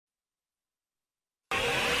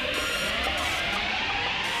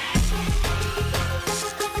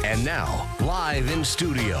And now, live in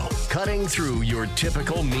studio, cutting through your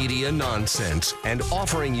typical media nonsense and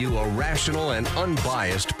offering you a rational and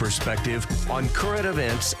unbiased perspective on current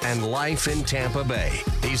events and life in Tampa Bay.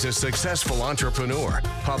 He's a successful entrepreneur,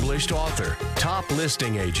 published author, top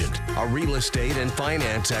listing agent, a real estate and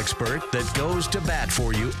finance expert that goes to bat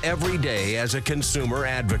for you every day as a consumer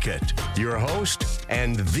advocate. Your host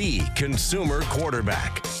and the consumer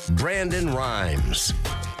quarterback, Brandon Rhymes.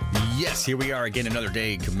 Yes, here we are again, another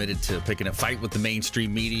day committed to picking a fight with the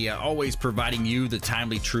mainstream media, always providing you the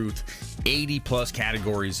timely truth. 80-plus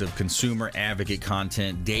categories of consumer advocate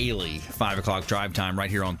content daily. 5 o'clock drive time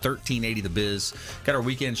right here on 1380 The Biz. Got our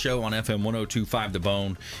weekend show on FM 102.5 The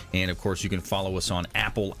Bone. And, of course, you can follow us on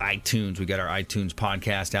Apple iTunes. We got our iTunes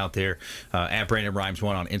podcast out there. At Brandon Rhymes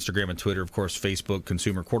 1 on Instagram and Twitter. Of course, Facebook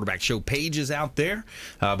Consumer Quarterback Show pages out there.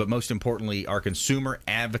 But most importantly, our Consumer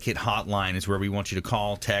Advocate Hotline is where we want you to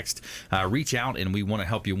call, text, reach out, and we want to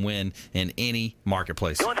help you win in any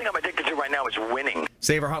marketplace. The only thing I'm addicted to right now is winning.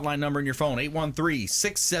 Save our hotline number in your phone,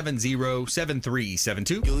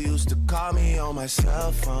 813-670-7372. You used to call me on my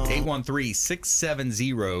cell phone.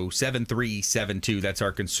 813-670-7372. That's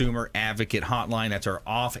our Consumer Advocate Hotline. That's our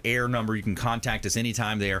off-air number. You can contact us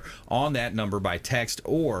anytime there on that number by text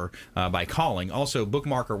or by calling. Also,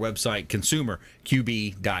 bookmark our website,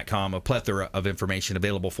 consumerqb.com. A plethora of information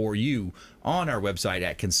available for you on our website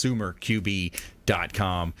at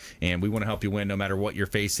consumerqb.com. And we want to help you win no matter what you're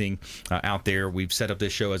facing out there. We've set up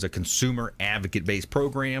this show as a consumer advocate-based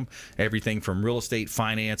program. Everything from real estate,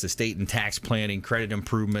 finance, estate and tax planning, credit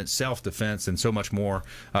improvement, self-defense, and so much more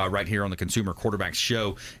right here on the Consumer Quarterback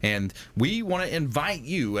Show. And we want to invite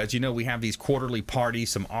you. As you know, we have these quarterly parties,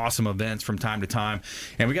 some awesome events from time to time.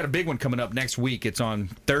 And we got a big one coming up next week. It's on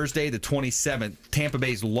Thursday, the 27th, Tampa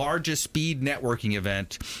Bay's largest speed networking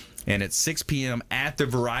event. And it's 6 p.m. at the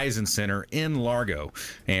Verizon Center in Largo.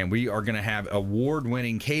 And we are going to have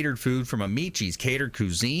award-winning catered food from Amici's Catered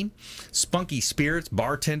Cuisine. Spunky Spirits,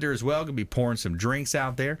 bartender as well. Going to be pouring some drinks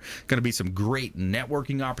out there. Going to be some great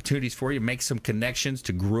networking opportunities for you. Make some connections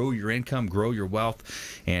to grow your income, grow your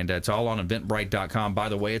wealth. And it's all on eventbrite.com. By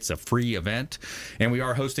the way, it's a free event. And we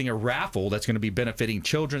are hosting a raffle that's going to be benefiting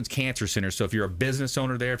Children's Cancer Center. So if you're a business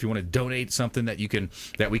owner there, if you want to donate something that we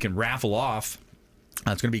can raffle off,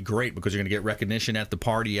 it's going to be great because you're going to get recognition at the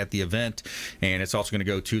party, at the event, and it's also going to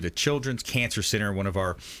go to the Children's Cancer Center, one of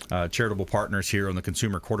our charitable partners here on the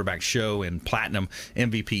Consumer Quarterback Show and Platinum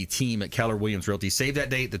MVP team at Keller Williams Realty. Save that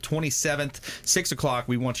date, the 27th, 6 o'clock.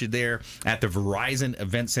 We want you there at the Verizon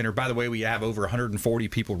Event Center. By the way, we have over 140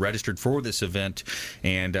 people registered for this event,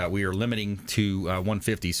 and we are limiting to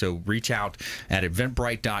 150. So reach out at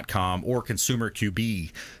eventbrite.com or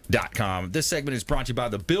consumerqb.com. This segment is brought to you by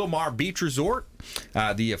the Bill Maher Beach Resort.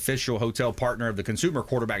 The official hotel partner of the Consumer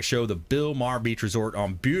Quarterback Show, the Bill Maher Beach Resort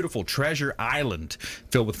on beautiful Treasure Island,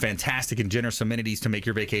 filled with fantastic and generous amenities to make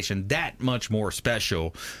your vacation that much more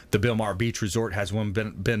special. The Bill Maher Beach Resort has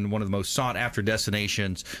been one of the most sought-after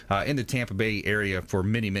destinations in the Tampa Bay area for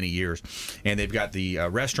many, many years. And they've got the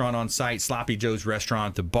restaurant on site, Sloppy Joe's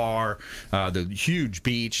Restaurant, the bar, the huge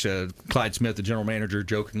beach. Clyde Smith, the general manager,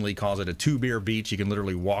 jokingly calls it a two-beer beach. You can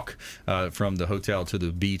literally walk from the hotel to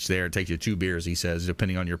the beach there. It takes you 2 beers, he says,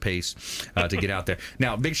 depending on your pace to get out there.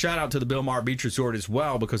 Now, big shout out to the Bill Maher Beach Resort as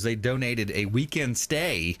well, because they donated a weekend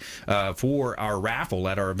stay for our raffle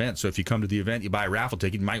at our event. So if you come to the event, you buy a raffle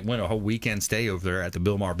ticket, you might win a whole weekend stay over there at the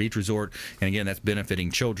Bill Maher Beach Resort. And again, that's benefiting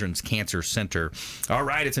Children's Cancer Center. All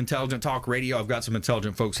right, it's Intelligent Talk Radio. I've got some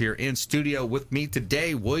intelligent folks here in studio with me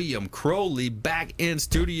today. William Crowley back in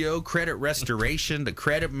studio, credit restoration, the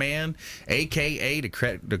credit man, a.k.a. the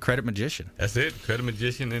credit magician. That's it, credit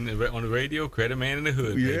magician on the radio, credit man in the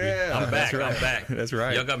hood, baby. Yeah, I'm back. right. I'm back. That's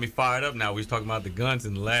right. Y'all got me fired up now. We was talking about the guns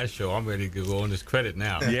in the last show. I'm ready to go on this credit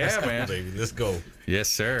now. Yeah, Let's go, man. baby. Let's go. Yes,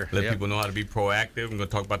 sir. Let people know how to be proactive. I'm going to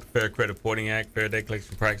talk about the Fair Credit Reporting Act, Fair Debt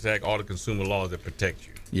Collection Practices Act, all the consumer laws that protect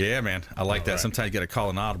you. Yeah, man. I like that. right. Sometimes you got to call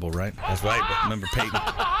an audible, right? That's right. But Remember Peyton?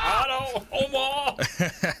 Otto, Omar.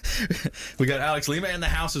 We got Alex Lima in the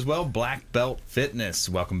house as well. Blackbelt Fitness.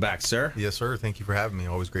 Welcome back, sir. Yes, sir. Thank you for having me.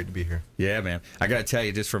 Always great to be here. Yeah, man. I got to tell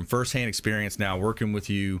you, just from firsthand experience now, working with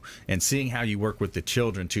you and seeing how you work with the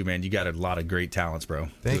children, too, man, you got a lot of great talents, bro.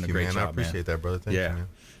 Thank Doing you, a great man. job, I appreciate that, brother. Thank you, man.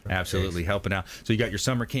 Absolutely, helping out. So you got your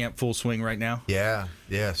summer camp full swing right now? Yeah,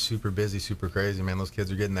 super busy, super crazy, man. Those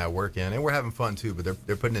kids are getting that work in, and we're having fun too. But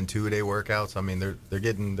they're putting in 2-a-day workouts. I mean, they're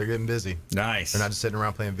getting busy. Nice. They're not just sitting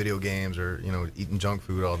around playing video games or eating junk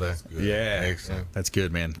food all day. Yeah, Excellent. That's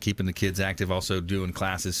good, man. Keeping the kids active, also doing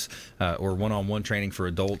classes or one-on-one training for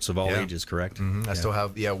adults of all ages, correct? I still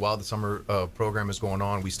have, while the summer program is going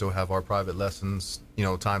on, we still have our private lessons,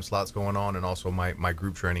 time slots going on, and also my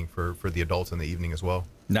group training for the adults in the evening as well.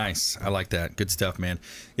 Nice. I like that. Good stuff, man.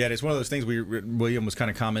 Yeah, it's one of those things William was kind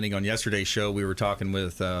of commenting on yesterday's show. We were talking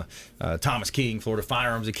with Thomas King, Florida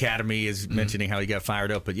Firearms Academy, is mentioning how he got fired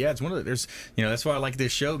up. But yeah, it's one of the, that's why I like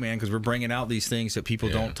this show, man, because we're bringing out these things that people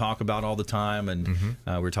don't talk about all the time. And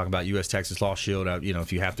we're talking about U.S. Texas Law Shield.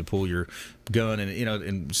 If you have to pull your gun,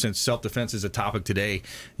 and since self-defense is a topic today,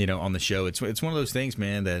 on the show, it's one of those things,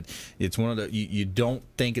 man, that it's one of the you don't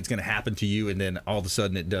think it's going to happen to you, and then all of a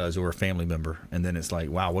sudden it does, or a family member, and then it's like,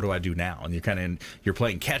 wow, what do I do now? And you're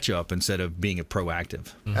playing catch up instead of being a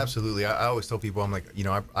proactive. Absolutely. I always tell people, I'm like,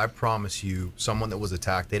 I promise you, someone that was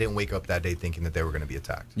attacked, they didn't wake up that day thinking that they were going to be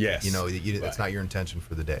attacked. Yes. It's not your intention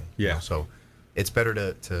for the day. Yeah. So it's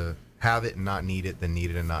better to have it and not need it than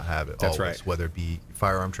need it and not have it. That's always, right. Whether it be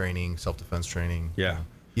firearm training, self-defense training. Yeah.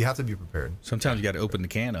 You have to be prepared. Sometimes you got to open the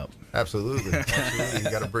can up. Absolutely. You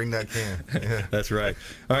got to bring that can. Yeah. That's right.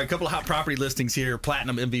 All right, a couple of hot property listings here.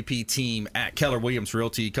 Platinum MVP team at Keller Williams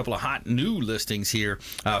Realty. A couple of hot new listings here.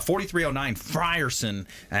 4309 Frierson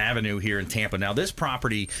Avenue here in Tampa. Now, this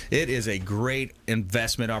property, it is a great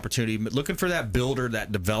investment opportunity. Looking for that builder,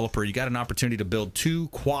 that developer. You got an opportunity to build 2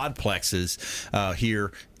 quadplexes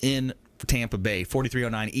here in Tampa Bay,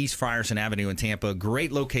 4309 East Frierson Avenue in Tampa.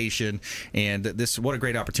 Great location, and what a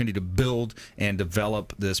great opportunity to build and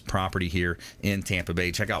develop this property here in Tampa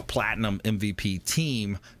Bay. Check out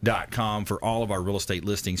PlatinumMVPTeam.com for all of our real estate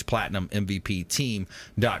listings,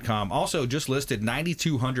 PlatinumMVPTeam.com. Also, just listed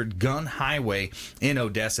 9200 Gun Highway in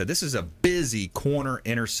Odessa. This is a busy corner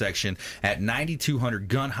intersection at 9200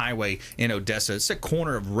 Gun Highway in Odessa. It's a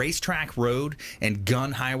corner of Racetrack Road and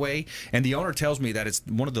Gun Highway, and the owner tells me that it's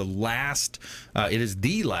one of the last it is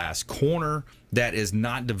the last corner that is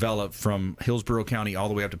not developed from Hillsborough County all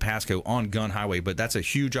the way up to Pasco on Gun Highway. But that's a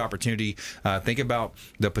huge opportunity. Think about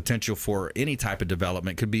the potential for any type of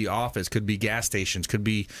development. Could be office, could be gas stations, could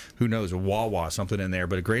be, who knows, a Wawa, something in there.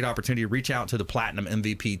 But a great opportunity. Reach out to the Platinum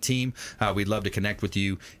MVP team. We'd love to connect with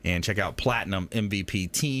you, and check out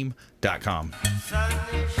PlatinumMVPTeam.com. Sun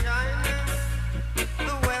is shining,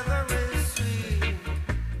 the weather is sweet.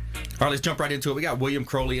 All right, let's jump right into it. We got William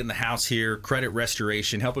Crowley in the house here, credit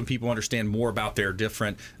restoration, helping people understand more about their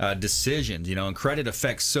different decisions. And credit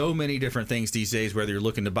affects so many different things these days, whether you're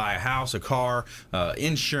looking to buy a house, a car,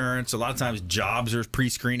 insurance. A lot of times jobs are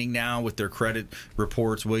pre-screening now with their credit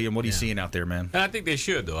reports. William, what are you seeing out there, man? And I think they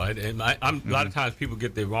should, though. A lot of times people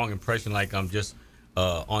get the wrong impression, like I'm just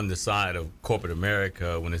on the side of corporate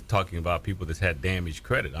America when it's talking about people that's had damaged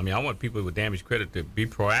credit. I mean, I want people with damaged credit to be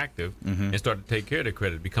proactive and start to take care of their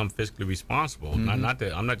credit, become fiscally responsible. I'm not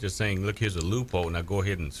just saying, look, here's a loophole, now go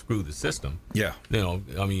ahead and screw the system. Yeah. I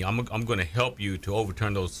mean, I'm going to help you to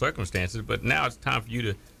overturn those circumstances, but now it's time for you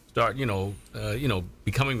to start,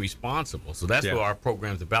 becoming responsible. So that's what our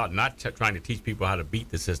program's about, not trying to teach people how to beat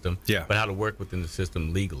the system, but how to work within the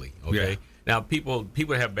system legally, okay? Yeah. Now, people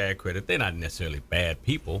have bad credit. They're not necessarily bad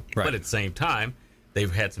people, but at the same time,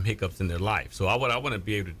 they've had some hiccups in their life. So what I want to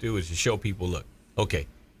be able to do is to show people, look, okay,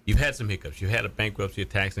 you've had some hiccups. You've had a bankruptcy, a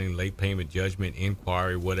tax lien, late payment, judgment,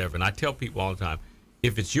 inquiry, whatever. And I tell people all the time,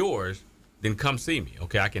 if it's yours, then come see me,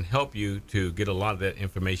 okay? I can help you to get a lot of that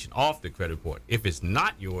information off the credit report. If it's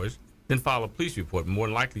not yours, then file a police report. More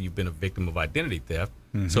than likely, you've been a victim of identity theft.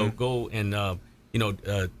 So go and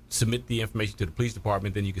submit the information to the police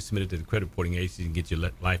department, then you can submit it to the credit reporting agency and get your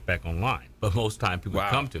life back online. But most time people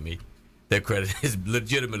come to me, their credit is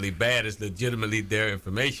legitimately bad. It's legitimately their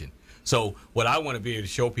information. So what I want to be able to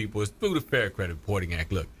show people is through the Fair Credit Reporting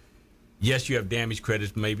Act, look, yes, you have damaged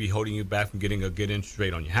credits, maybe holding you back from getting a good interest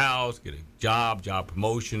rate on your house, get a job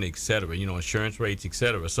promotion, et cetera, insurance rates, et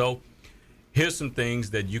cetera. So here's some things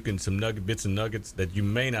that you can, bits and nuggets that you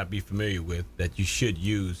may not be familiar with that you should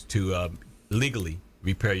use to legally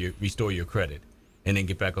restore your credit, and then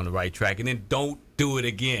get back on the right track, and then don't do it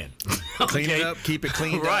again. Clean it up, keep it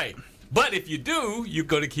cleaned right. Up. But if you do, you're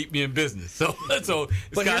going to keep me in business. So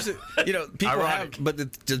but here's people ironic. But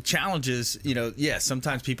the challenge is, yes,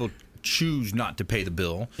 sometimes people choose not to pay the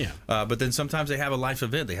bill. Yeah. But then sometimes they have a life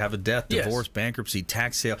event. They have a death, divorce, bankruptcy,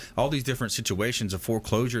 tax sale, all these different situations of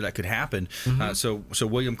foreclosure that could happen. So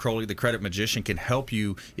William Crowley, the credit magician, can help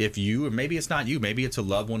you if you, or maybe it's not you, maybe it's a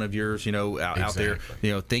loved one of yours, out there.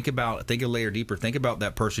 Think a layer deeper. Think about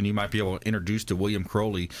that person you might be able to introduce to William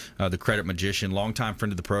Crowley, the credit magician, longtime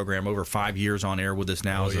friend of the program, over 5 years on air with us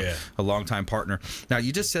now as a longtime partner. Now,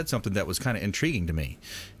 you just said something that was kind of intriguing to me.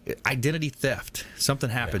 Identity theft. Something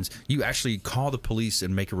happens. You actually call the police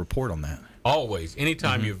and make a report on that. Always.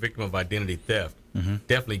 Anytime you're a victim of identity theft,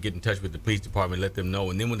 definitely get in touch with the police department, let them know.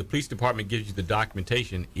 And then when the police department gives you the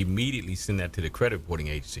documentation, immediately send that to the credit reporting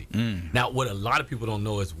agency. Now, what a lot of people don't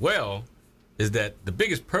know as well is that the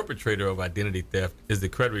biggest perpetrator of identity theft is the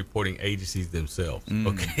credit reporting agencies themselves.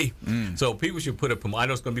 Okay? So people should put I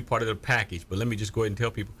know it's going to be part of their package, but let me just go ahead and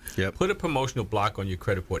tell people, put a promotional block on your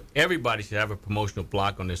credit report. Everybody should have a promotional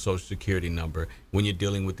block on their Social Security number when you're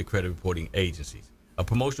dealing with the credit reporting agencies. A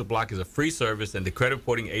promotional block is a free service, and the credit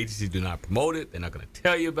reporting agencies do not promote it. They're not going to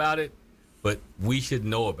tell you about it, but we should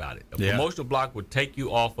know about it. A promotional block would take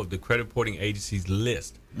you off of the credit reporting agency's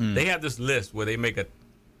list. They have this list where they make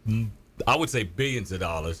I would say billions of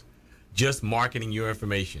dollars just marketing your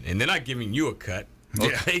information, and they're not giving you a cut.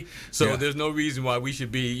 Okay, so there's no reason why we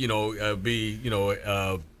should be,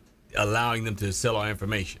 allowing them to sell our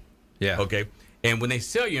information. Okay, and when they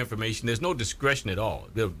sell your information, there's no discretion at all.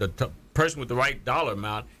 The person with the right dollar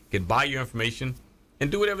amount can buy your information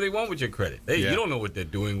and do whatever they want with your credit. You don't know what they're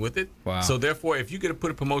doing with it. So therefore, if you get to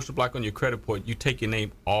put a promotional block on your credit report, you take your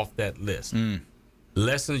name off that list.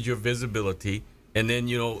 Lessens your visibility. And then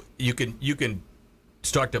you can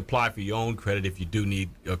start to apply for your own credit if you do need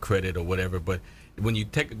a credit or whatever. But when you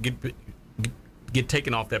get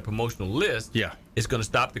taken off that promotional list, it's going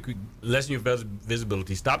to lessen your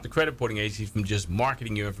visibility, stop the credit reporting agencies from just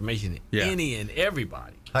marketing your information to any and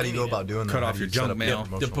everybody. How do you go about doing that? Cut off your junk mail.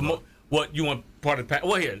 What you want part of the pack?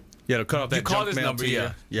 Well, here. Yeah, to cut off that you call junk this mail number to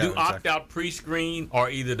here. Do opt-out pre-screen, or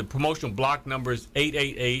either the promotional block number is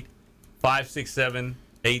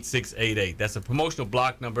 888-567-8688. That's a promotional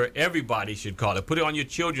block number. Everybody should call it. Put it on your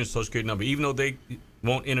children's Social Security number. Even though they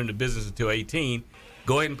won't enter the business until 18,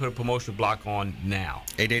 go ahead and put a promotional block on now.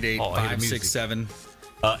 888-567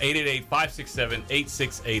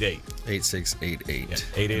 888-567-8688. 8688. Yeah,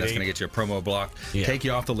 888. And that's going to get you a promo block, take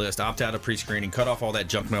you off the list, opt out of pre-screening, cut off all that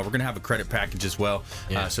junk mail. We're going to have a credit package as well.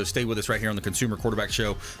 So stay with us right here on the Consumer Quarterback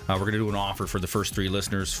Show. We're going to do an offer for the first 3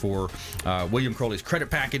 listeners for William Crowley's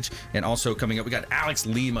credit package. And also coming up, we got Alex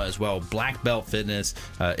Lima as well, Blackbelt Fitness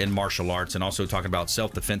in martial arts, and also talking about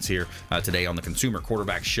self-defense here today on the Consumer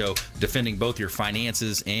Quarterback Show, defending both your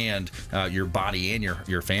finances and your body and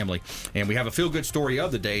your family. And we have a feel-good story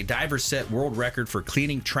of the day. Divers set world record for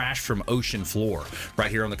cleaning trash from ocean floor.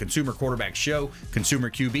 Right here on the Consumer Quarterback Show,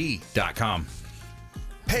 consumerqb.com.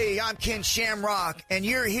 Hey, I'm Ken Shamrock, and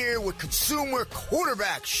you're here with Consumer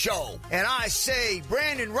Quarterback Show. And I say,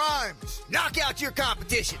 Brandon Rhymes, knock out your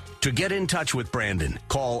competition. To get in touch with Brandon,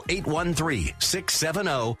 call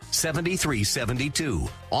 813-670-7372.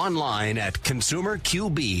 Online at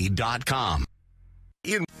consumerqb.com.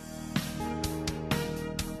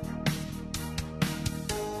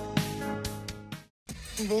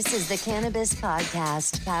 This is the Cannabis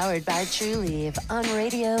Podcast, powered by TrueLeaf on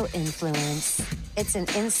Radio Influence. It's an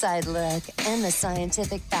inside look and the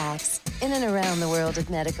scientific facts in and around the world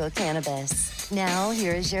of medical cannabis. Now,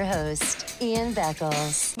 here is your host, Ian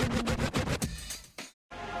Beckles.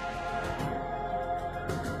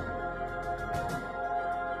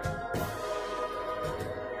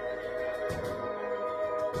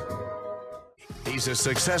 He's a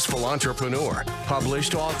successful entrepreneur,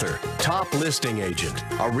 published author, top listing agent,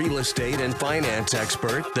 a real estate and finance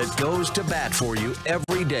expert that goes to bat for you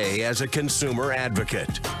every day as a consumer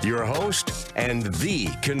advocate. Your host and the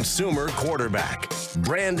Consumer Quarterback,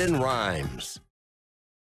 Brandon Rhymes.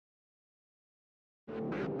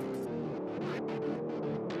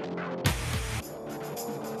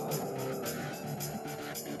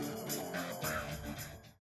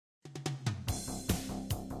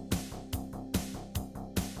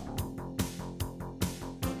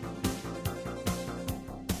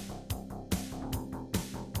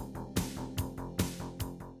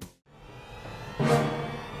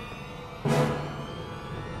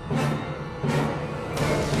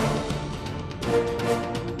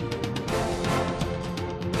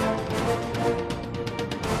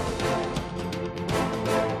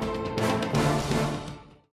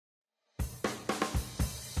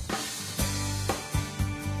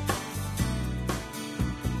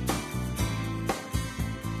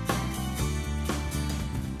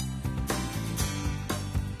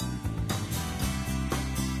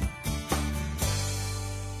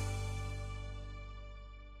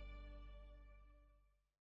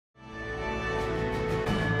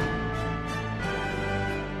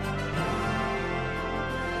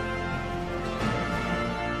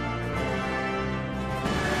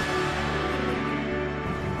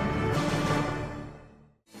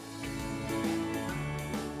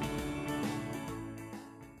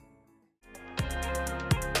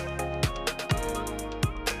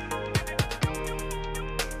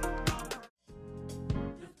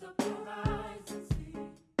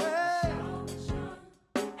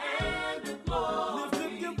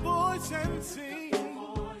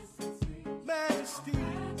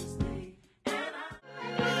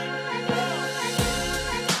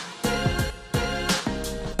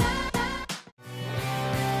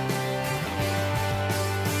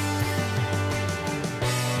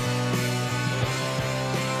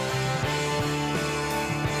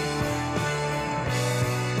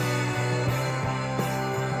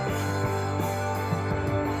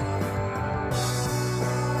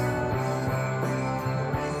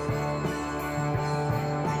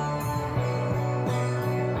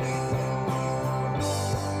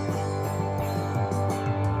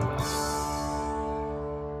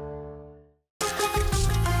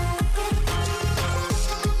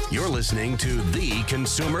 listening to the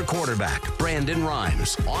consumer quarterback, Brandon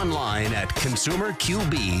Rhymes, online at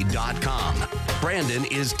consumerqb.com. Brandon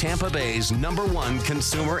is Tampa Bay's #1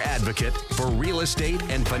 consumer advocate for real estate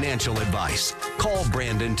and financial advice. Call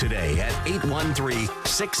Brandon today at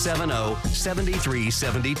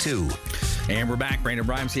 813-670-7372. And we're back. Brandon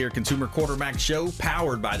Rhymes here, Consumer Quarterback Show,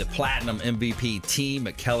 powered by the Platinum MVP team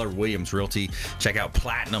at Keller Williams Realty. Check out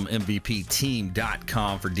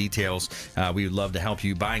PlatinumMVPTeam.com for details. We would love to help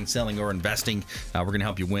you buying, selling, or investing. We're going to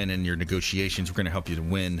help you win in your negotiations. We're going to help you to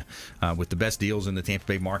win with the best deals in the Tampa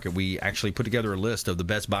Bay market. We actually put together a list of the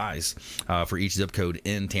best buys for each zip code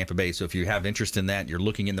in Tampa Bay. So if you have interest in that, you're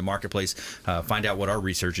looking in the marketplace, find out what our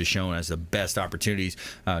research has shown as the best opportunities,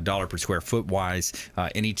 dollar per square foot wise,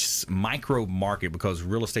 in each micro market, because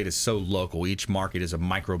real estate is so local. Each market is a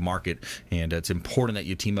micro market, and it's important that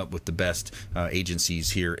you team up with the best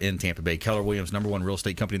agencies here in Tampa Bay. Keller Williams, #1 real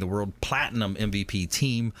estate company in the world,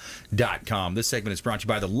 PlatinumMVPTeam.com. This segment is brought to you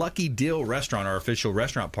by the Lucky Dill Restaurant. Our official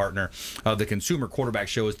restaurant partner of the Consumer Quarterback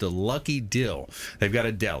Show is the Lucky Dill. They've got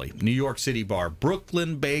a deli, New York City bar,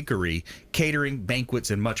 Brooklyn bakery, catering, banquets,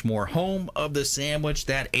 and much more. Home of the sandwich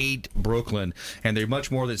that ate Brooklyn. And they're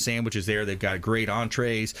much more than sandwiches there. They've got great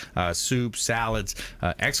entrees, soups, salads,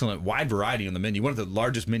 excellent wide variety on the menu. One of the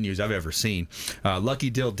largest menus I've ever seen.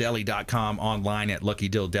 LuckyDillDeli.com, online at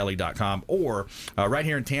LuckyDillDeli.com, or right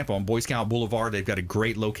here in Tampa on Boy Scout Boulevard. They've got a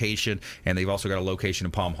great location, and they've also got a location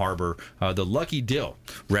in Palm Harbor. The Lucky Dill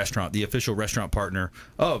Restaurant, the official restaurant partner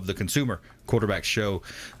of the Consumer Quarterback Show.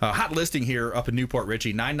 Hot listing here up in Newport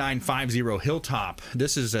Richey, 9950 Hilltop.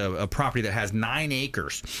 This is a property that has 9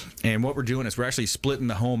 acres. And what we're doing is we're actually splitting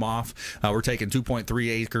the home off. We're taking 2.3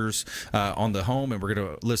 acres on the home, and we're going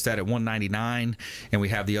to list that at $199,000. And we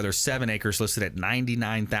have the other 7 acres listed at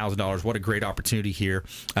 $99,000. What a great opportunity here.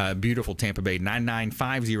 Beautiful Tampa Bay,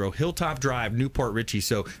 9950 Hilltop Drive, Newport Richey.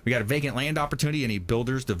 So we got a vacant land opportunity. Any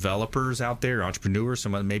builders, developers out there, entrepreneurs,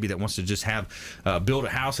 someone maybe that wants to just have build a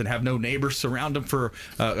house and have no neighbors surround them for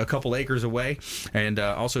a couple acres away. And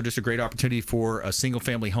also just a great opportunity for a single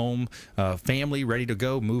family home, family ready to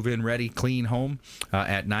go, move in ready, clean home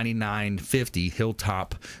at 9950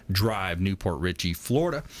 Hilltop Drive, Newport Richey,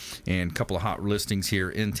 Florida. And a couple of hot listings here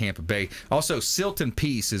in Tampa Bay. Also, Silton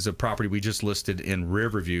Peace is a property we just listed in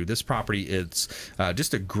Riverview. This property, it's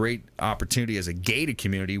just a great opportunity as a gated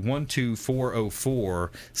community,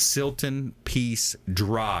 12404 Silton Peace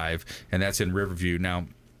Drive, and that's in Riverview. Now,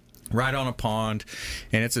 right on a pond,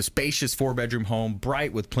 and it's a spacious 4-bedroom home,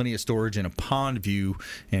 bright with plenty of storage and a pond view,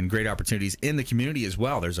 and great opportunities in the community as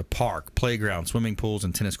well. There's a park, playground, swimming pools,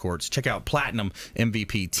 and tennis courts. Check out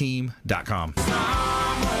PlatinumMVPTeam.com.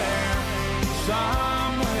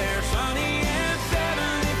 Somewhere sunny and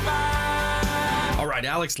 75. All right,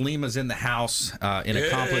 Alex Lima's in the house, an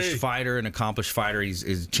accomplished fighter.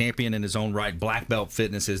 He's champion in his own right. Blackbelt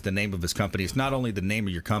Fitness is the name of his company. It's not only the name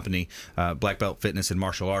of your company, Blackbelt Fitness and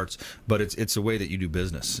Martial Arts, but it's the way that you do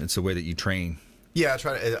business. It's the way that you train. Yeah, I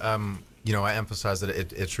try to. I emphasize that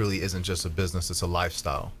it truly isn't just a business; it's a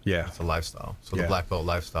lifestyle. Yeah, it's a lifestyle. So the Black Belt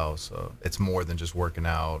lifestyle, so it's more than just working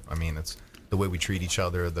out. I mean, it's the way we treat each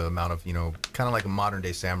other, the amount of, kind of like a modern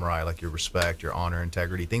day samurai, like your respect, your honor,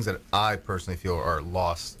 integrity, things that I personally feel are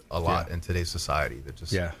lost a lot in today's society. That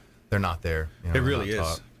just they're not there. It really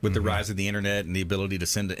is. With the rise of the internet and the ability to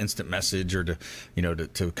send an instant message or to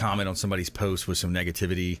comment on somebody's post with some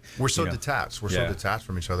negativity. We're so detached. We're so detached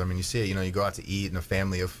from each other. I mean, you see it, you go out to eat and a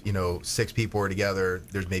family of, 6 people are together.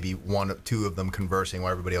 There's maybe 1 or 2 of them conversing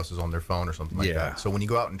while everybody else is on their phone or something like that. So when you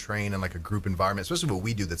go out and train in like a group environment, especially what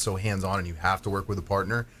we do that's so hands-on and you have to work with a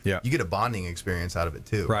partner, you get a bonding experience out of it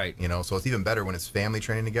too. Right. So it's even better when it's family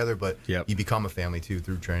training together, but you become a family too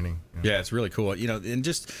through training. Yeah, it's really cool. And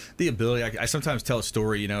just the ability, I sometimes tell a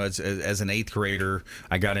story, as an 8th grader,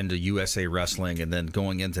 I got into USA Wrestling, and then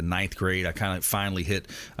going into 9th grade, I kind of finally hit,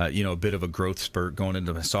 a bit of a growth spurt going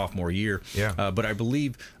into my sophomore year. But I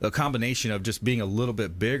believe a combination of just being a little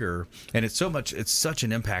bit bigger, and it's such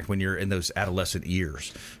an impact when you're in those adolescent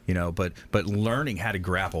years, but learning how to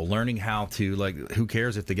grapple, learning how to, who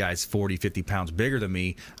cares if the guy's 40, 50 pounds bigger than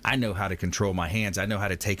me? I know how to control my hands. I know how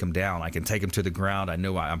to take him down. I can take him to the ground. I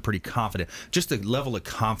know I'm pretty confident. Just the level of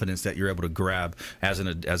confidence that you're able to grab as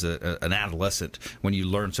an adolescent when you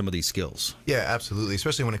learn some of these skills. Yeah, absolutely.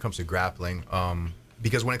 Especially when it comes to grappling.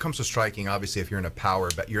 Because when it comes to striking, obviously, if you're in a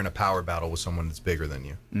power battle with someone that's bigger than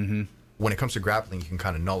you. When it comes to grappling, you can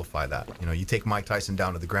kind of nullify that. You take Mike Tyson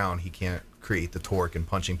down to the ground, he can't create the torque and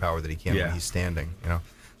punching power that he can when he's standing.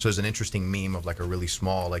 So there's an interesting meme of like a really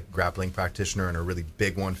small like grappling practitioner and a really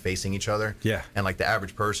big one facing each other. Yeah. And like the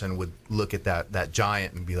average person would look at that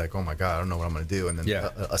giant and be like, oh my God, I don't know what I'm going to do. And then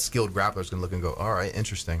a skilled grappler is going to look and go, all right,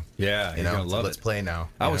 interesting. Yeah, you know, let's play now.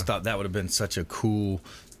 I always thought that would have been such a cool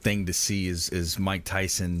thing to see is Mike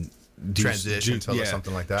Tyson transition to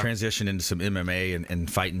something like that. Transition into some MMA and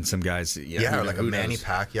fighting some guys. Or like a Manny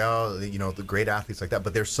Pacquiao, you know, the great athletes like that.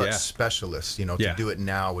 But they're such specialists, you know, to do it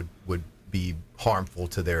now would be harmful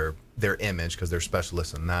to their image because they're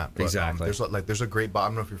specialists in that. But, exactly. There's a great, I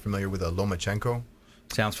don't know if you're familiar with Lomachenko.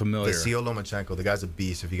 Sounds familiar. Vasil Lomachenko, the guy's a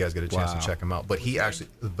beast if you guys get a chance to check him out. But he actually,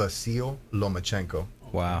 Vasil Lomachenko.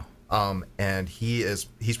 Wow. And he's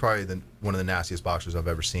probably one of the nastiest boxers I've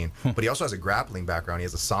ever seen. But he also has a grappling background. He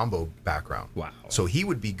has a sambo background. Wow. So he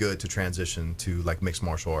would be good to transition to like mixed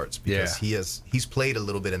martial arts because he's played a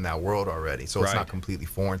little bit in that world already. So it's not completely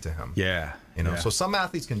foreign to him. Yeah. You know, so some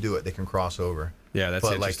athletes can do it. They can cross over. Yeah, that's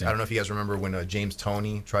interesting. Like, I don't know if you guys remember when James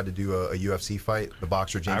Toney tried to do a UFC fight, the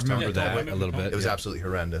boxer James Toney. I remember that a little bit. It was absolutely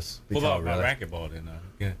horrendous. What about racquetball then?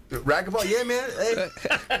 Racquetball, yeah, man.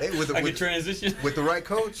 Hey, with I can transition with the right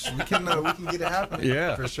coach, we can get it happening.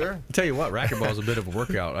 Yeah, for sure. I'll tell you what, racquetball is a bit of a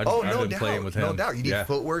workout. I've been playing with him. No doubt. You need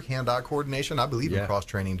footwork, hand-eye coordination. I believe in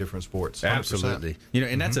cross-training different sports. 100%. Absolutely. You know,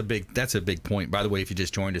 and that's a big point. By the way, if you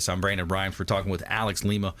just joined us, I'm Brandon Rhymes. We're talking with Alex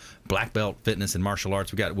Lima, Black Belt Fitness and Martial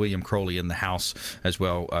Arts. We got William Crowley in the house as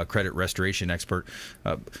well, credit restoration expert.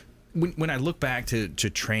 When I look back to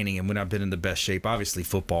training and when I've been in the best shape, obviously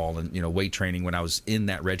football and, you know, weight training when I was in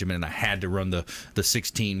that regimen and I had to run the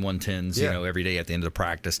 16 110s, you know, every day at the end of the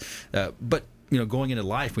practice. But you know, going into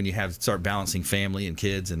life when you start balancing family and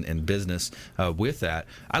kids and business with that,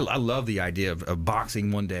 I love the idea of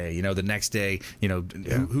boxing one day, you know, the next day, you know,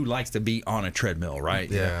 who likes to be on a treadmill, right?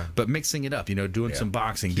 Yeah. You know, but mixing it up, you know, doing some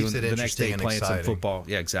boxing, Keeps doing the next day playing some football.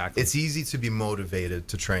 Yeah, exactly. It's easy to be motivated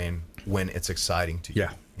to train when it's exciting to you.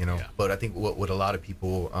 Yeah. You know, but I think what a lot of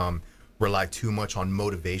people rely too much on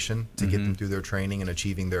motivation to get them through their training and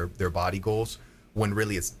achieving their body goals, when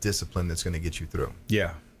really it's discipline that's going to get you through.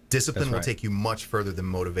 Yeah. Discipline will take you much further than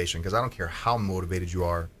motivation, because I don't care how motivated you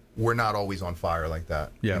are, we're not always on fire like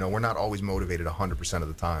that. Yeah. You know, we're not always motivated 100% of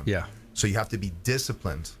the time. Yeah. So you have to be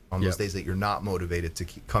disciplined on those days that you're not motivated to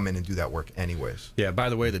come in and do that work anyways. Yeah, by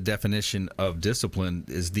the way, the definition of discipline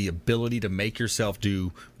is the ability to make yourself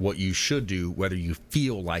do what you should do, whether you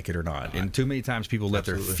feel like it or not. And too many times people let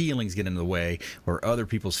their feelings get in the way, or other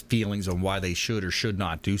people's feelings on why they should or should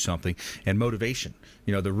not do something. And motivation,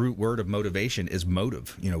 you know, the root word of motivation is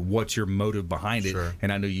motive. You know, what's your motive behind it?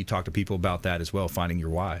 And I know you talk to people about that as well, finding your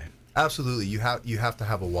why. Absolutely. You have to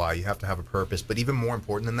have a why. You have to have a purpose. But even more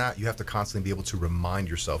important than that, you have to constantly be able to remind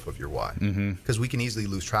yourself of your why. Because we can easily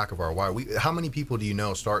lose track of our why. How many people do you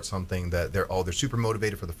know start something that they're super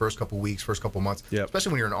motivated for the first couple weeks, first couple months,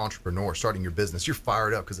 especially when you're an entrepreneur starting your business. You're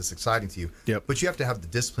fired up because it's exciting to you. But you have to have the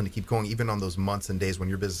discipline to keep going even on those months and days when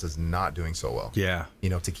your business is not doing so well. Yeah. You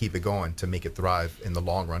know, to keep it going, to make it thrive in the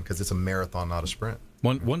long run, because it's a marathon, not a sprint.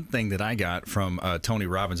 One thing that I got from Tony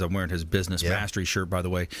Robbins, I'm wearing his Business Mastery shirt, by the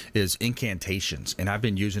way, is incantations. And I've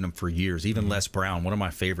been using them for years. Even Les Brown, one of my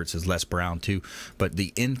favorites is Les Brown too. But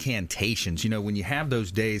the incantations, you know, when you have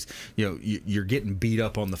those days, you know, you're getting beat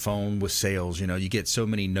up on the phone with sales. You know, you get so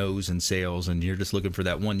many no's in sales, and you're just looking for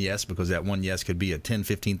that one yes, because that one yes could be a $10,000,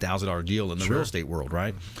 $15,000 deal in the real estate world,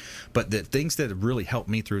 right? But the things that have really helped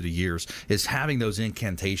me through the years is having those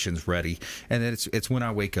incantations ready. And then it's when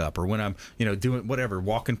I wake up, or when I'm, you know, doing whatever,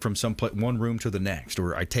 walking from one room to the next,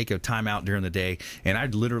 or I take a time out during the day and I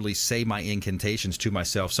literally say my incantations to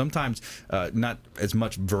myself. Sometimes not as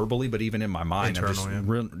much verbally, but even in my mind.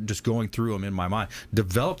 I'm just going through them in my mind.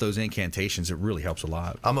 Develop those incantations. It really helps a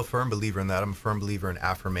lot. I'm a firm believer in that. I'm a firm believer in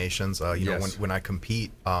affirmations. You know, when I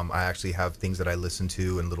compete, I actually have things that I listen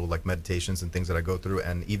to and little like meditations and things that I go through.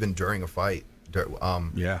 And even during a fight,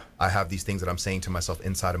 I have these things that I'm saying to myself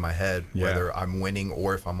inside of my head, whether I'm winning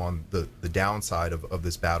or if I'm on the downside of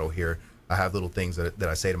this battle here. I have little things that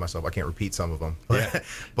I say to myself. I can't repeat some of them,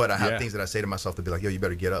 but I have things that I say to myself to be like, yo, you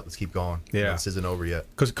better get up. Let's keep going. You know, this isn't over yet.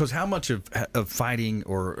 Because how much of fighting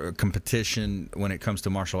or competition when it comes to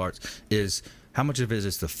martial arts is, how much of it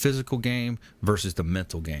is the physical game versus the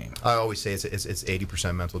mental game? I always say it's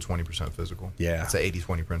 80% mental, 20% physical. Yeah. It's an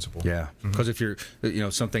 80-20 principle. Yeah. Because if you're, you know,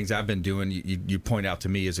 some things I've been doing, you point out to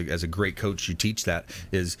me as a great coach, you teach that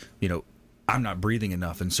is, you know, I'm not breathing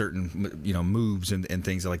enough in certain, you know, moves and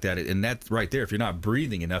things like that. And that right there, if you're not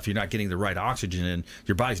breathing enough, you're not getting the right oxygen in,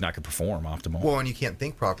 your body's not going to perform optimal. Well, and you can't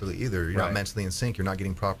think properly either. You're not mentally in sync. You're not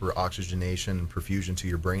getting proper oxygenation and perfusion to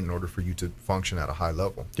your brain in order for you to function at a high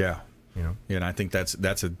level. Yeah. You know? Yeah, and I think that's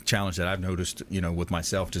a challenge that I've noticed, with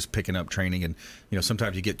myself, just picking up training. And,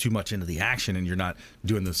 sometimes you get too much into the action and you're not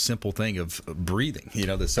doing the simple thing of breathing,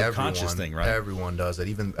 the subconscious thing, right? Everyone does it,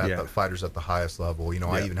 even at the fighters at the highest level.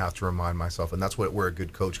 I even have to remind myself, and that's where a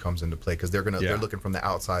good coach comes into play, because they're looking from the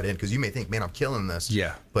outside in, because you may think, man, I'm killing this.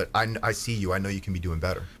 Yeah. But I see you. I know you can be doing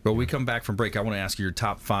better. Well, we come back from break. I want to ask you your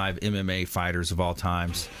top 5 MMA fighters of all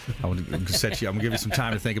times. I'm going to give you some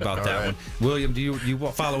time to think about that one. William, do you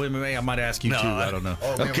follow MMA? I might ask you too. I don't know.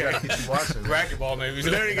 Oh, man, okay. Racquetball, maybe.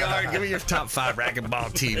 There you go. All right, give me your top 5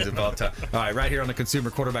 racquetball teams of all time. All right, right here on the Consumer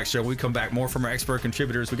Quarterback Show. When we come back, more from our expert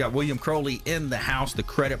contributors. We got William Crowley in the house, the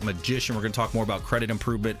credit magician. We're going to talk more about credit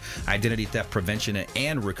improvement, identity theft prevention,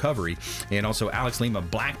 and recovery. And also Alex Lima,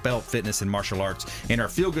 black belt fitness and martial arts. And our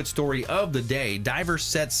feel-good story of the day, divers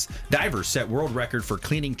set world record for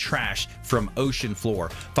cleaning trash from ocean floor.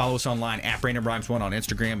 Follow us online at Brandon Rhymes 1 on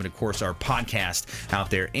Instagram, and of course our podcast out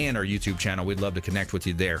there and our YouTube channel. We'd love to connect with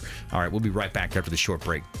you there. All right, we'll be right back after the short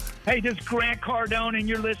break. Hey, this is Grant Cardone, and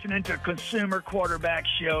you're listening to Consumer Quarterback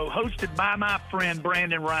Show, hosted by my friend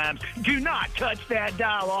Brandon Rhymes. Do not touch that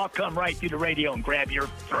dial. I'll come right through the radio and grab your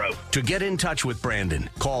throat. To get in touch with Brandon,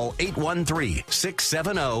 call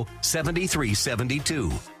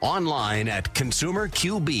 813-670-7372. Online at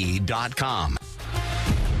consumerqb.com.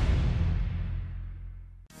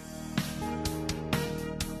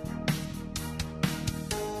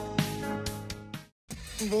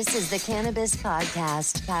 This is the Cannabis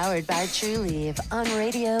Podcast, powered by Trulieve on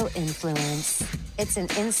Radio Influence. It's an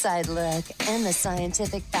inside look and the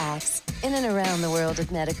scientific facts in and around the world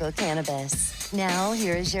of medical cannabis. Now,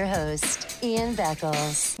 here is your host, Ian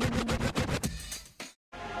Beckles.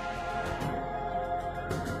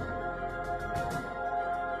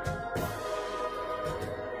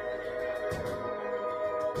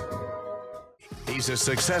 He's a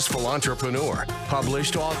successful entrepreneur,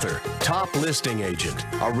 published author, top listing agent,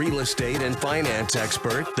 a real estate and finance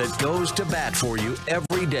expert that goes to bat for you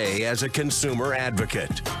every day as a consumer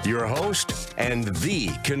advocate. Your host and the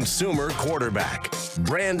consumer quarterback,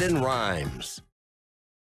 Brandon Rhymes.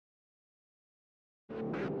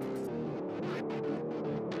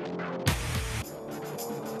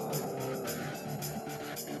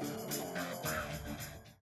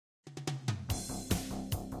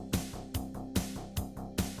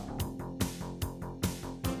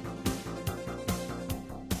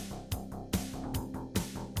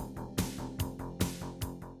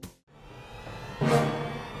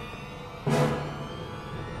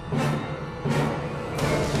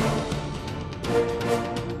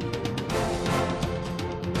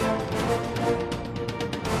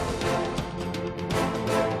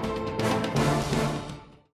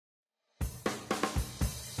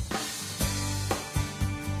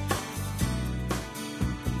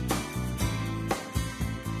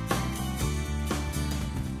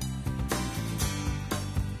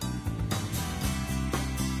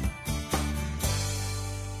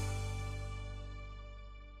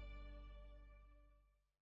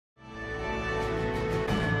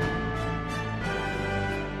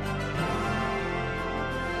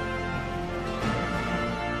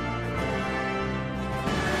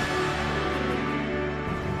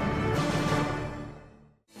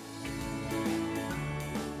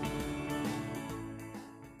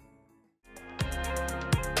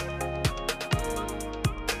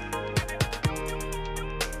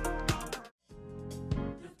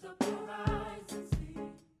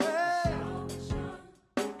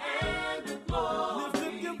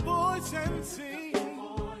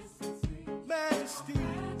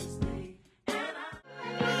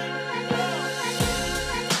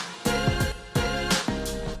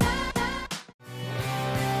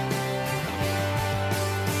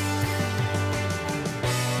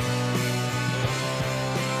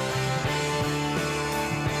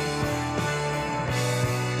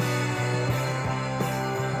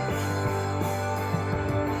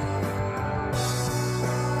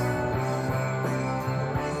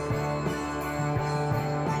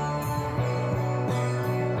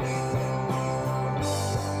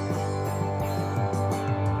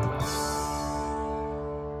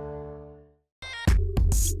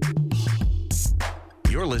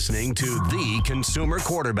 You're listening to the consumer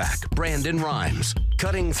quarterback, Brandon Rhymes,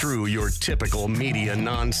 cutting through your typical media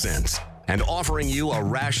nonsense and offering you a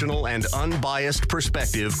rational and unbiased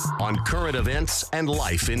perspective on current events and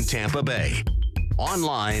life in Tampa Bay.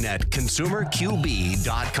 Online at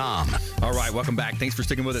consumerqb.com. All right, welcome back. Thanks for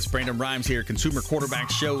sticking with us. Brandon Rhymes here, Consumer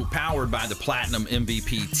Quarterback Show, powered by the Platinum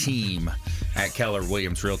MVP team. at Keller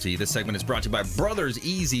Williams Realty. This segment is brought to you by Brothers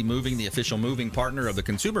Easy Moving, the official moving partner of the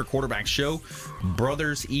Consumer Quarterback Show.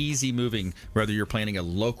 Brothers Easy Moving. Whether you're planning a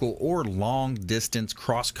local or long-distance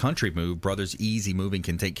cross-country move, Brothers Easy Moving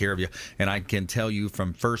can take care of you. And I can tell you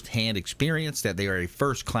from first-hand experience that they are a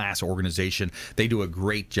first-class organization. They do a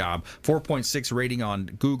great job. 4.6 rating on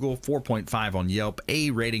Google, 4.5 on Yelp,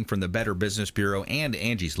 A rating from the Better Business Bureau and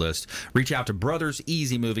Angie's List. Reach out to Brothers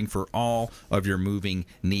Easy Moving for all of your moving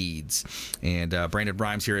needs. And Brandon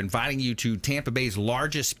Rhymes here, inviting you to Tampa Bay's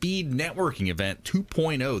largest speed networking event,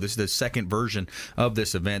 2.0. This is the second version of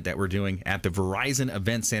this event that we're doing at the Verizon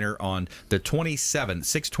Event Center on the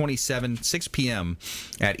 27th, 6 p.m.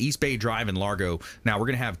 at East Bay Drive in Largo. Now, we're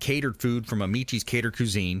going to have catered food from Amici's Catered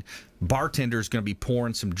Cuisine. Bartender's going to be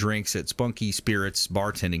pouring some drinks at Spunky Spirits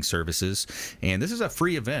Bartending Services. And this is a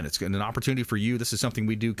free event. It's an opportunity for you. This is something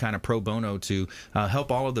we do kind of pro bono to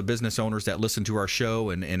help all of the business owners that listen to our show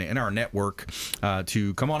and in our network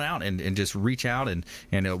to come on out and just reach out. And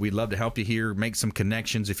we'd love to help you here, make some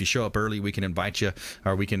connections. If you show up early, we can invite you,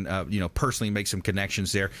 or we can personally make some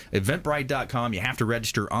connections there. Eventbrite.com. You have to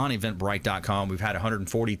register on Eventbrite.com. We've had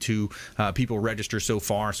 142 people register so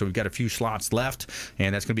far, so we've got a few slots left,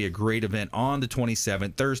 and that's going to be a great event on the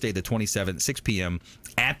 27th, Thursday the 27th, 6 p.m.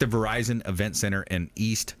 at the Verizon Event Center in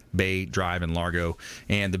East Bay Drive in Largo.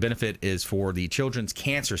 And the benefit is for the Children's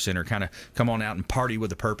Cancer Center. Kind of come on out and party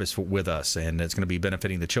with a purpose with us. And it's going to be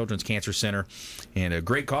benefiting the Children's Cancer Center, and a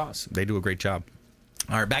great cause. They do a great job.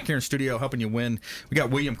 All right, back here in studio helping you win, we got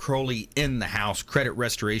William Crowley in the house, credit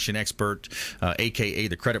restoration expert, a.k.a.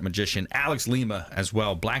 the credit magician. Alex Lima as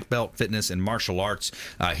well, black belt fitness and martial arts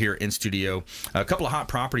here in studio. A couple of hot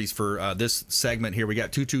properties for this segment here. We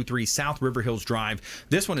got 223 South River Hills Drive.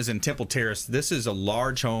 This one is in Temple Terrace. This is a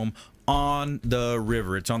large home on the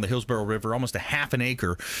river. It's on the Hillsborough River, almost a half an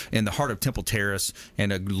acre in the heart of Temple Terrace,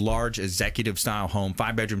 and a large executive style home,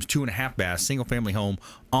 5 bedrooms, 2.5 baths, single family home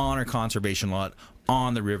on a conservation lot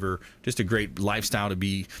on the river. Just a great lifestyle to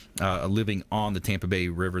be living on the Tampa Bay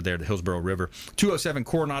River there, the Hillsborough River. 207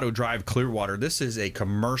 Coronado Drive, Clearwater. This is a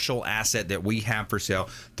commercial asset that we have for sale.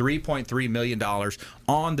 $3.3 million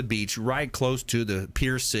on the beach, right close to the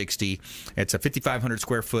Pier 60. It's a 5,500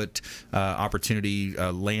 square foot opportunity,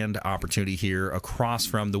 land opportunity here across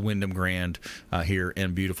from the Wyndham Grand here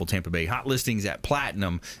in beautiful Tampa Bay. Hot listings at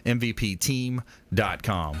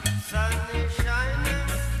PlatinumMVPTeam.com. Sun is shining,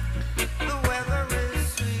 the weather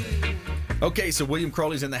is sweet. Okay, so William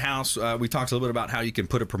Crowley's in the house. We talked a little bit about how you can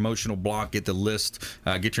put a promotional block, get the list,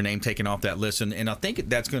 get your name taken off that list, and I think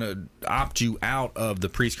that's going to opt you out of the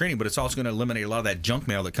pre-screening, but it's also going to eliminate a lot of that junk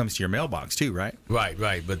mail that comes to your mailbox too, right?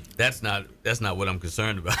 Right. But that's not what I'm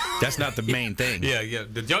concerned about. That's not the main thing. Yeah.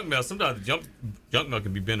 The junk mail. Sometimes the junk mail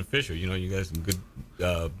can be beneficial. You know, you got some good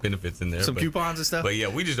benefits in there. Some coupons and stuff. But yeah,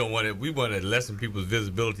 we just don't want it. We want to lessen people's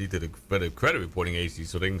visibility for the credit reporting agency,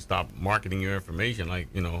 so they can stop marketing your information. Like,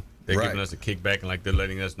 you know, they're giving us a kickback, and like they're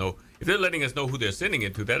letting us know. If they're letting us know who they're sending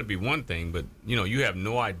it to, that'd be one thing. But you know, you have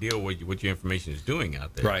no idea what your information is doing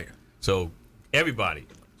out there. Right. So everybody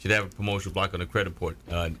should have a promotional block on the credit report.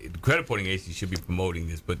 The credit reporting agency should be promoting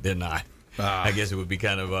this, but they're not. I guess it would be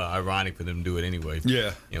kind of ironic for them to do it anyway.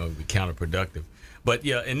 Yeah. You know, it would be counterproductive. But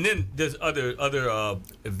yeah, and then there's other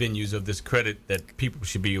venues of this credit that people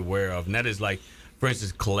should be aware of, and that is like, for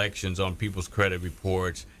instance, collections on people's credit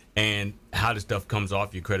reports and how the stuff comes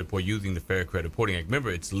off your credit report using the Fair Credit Reporting Act.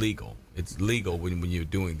 Remember, it's legal. It's legal when you're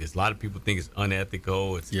doing this. A lot of people think it's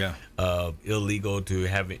unethical. It's illegal to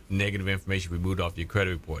have negative information removed off your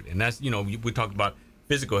credit report, and that's, you know, we talked about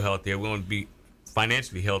physical health here. We want to be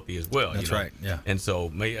financially healthy as well. That's right. Yeah. And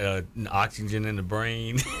so, oxygen in the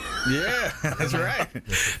brain. Yeah, that's right.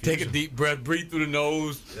 Take a deep breath, breathe through the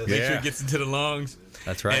nose, make sure it gets into the lungs.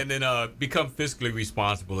 That's right. And then become fiscally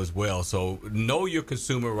responsible as well. So know your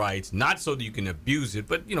consumer rights, not so that you can abuse it,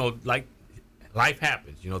 but, you know, like life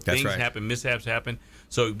happens. You know, things happen, mishaps happen,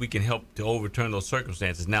 so we can help to overturn those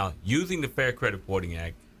circumstances. Now, using the Fair Credit Reporting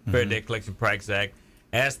Act, Fair Debt Collection Practices Act,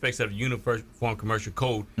 aspects of the Uniform Commercial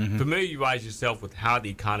Code, familiarize yourself with how the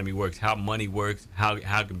economy works, how money works, how it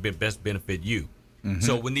can best benefit you.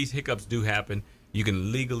 So when these hiccups do happen, you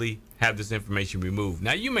can legally have this information removed.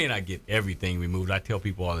 Now, you may not get everything removed. I tell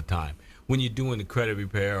people all the time, when you're doing the credit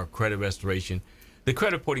repair or credit restoration, the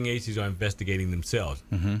credit reporting agencies are investigating themselves.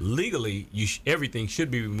 Legally, everything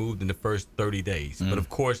should be removed in the first 30 days. But of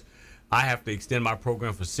course, I have to extend my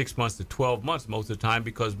program for 6 months to 12 months most of the time,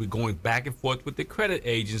 because we're going back and forth with the credit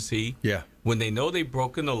agency when they know they've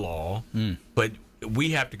broken the law, but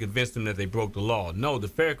we have to convince them that they broke the law. No, the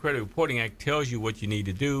Fair Credit Reporting Act tells you what you need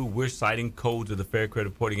to do. We're citing codes of the Fair Credit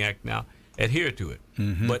Reporting Act now adhere to it.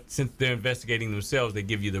 But since they're investigating themselves, they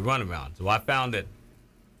give you the runaround. So I found that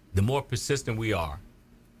the more persistent we are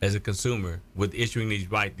as a consumer with issuing these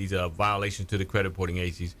violations to the credit reporting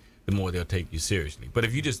agencies, the more they'll take you seriously. But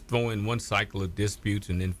if you just throw in one cycle of disputes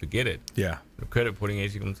and then forget it, the credit reporting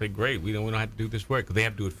agency is going to say, great, we don't have to do this work, because they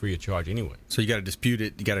have to do it free of charge anyway. So you got to dispute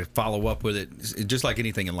it, you got to follow up with it, it's just like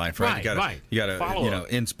anything in life, right? You got to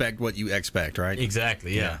inspect what you expect, right?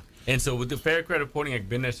 Exactly, yeah. And so with the Fair Credit Reporting Act,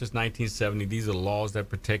 been there since 1970. These are laws that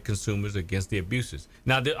protect consumers against the abuses.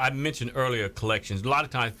 Now, I mentioned earlier collections. A lot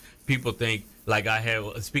of times people think, like I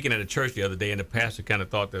had, speaking at a church the other day, and the pastor kind of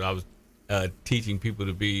thought that I was teaching people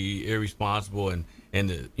to be irresponsible and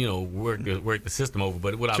work the system over.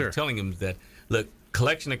 But what I was telling him is that, look,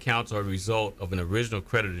 collection accounts are a result of an original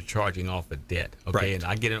creditor charging off a debt. Okay, and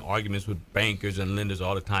I get in arguments with bankers and lenders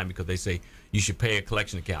all the time because they say you should pay a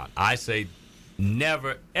collection account. I say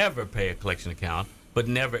never ever pay a collection account, but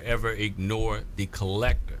never ever ignore the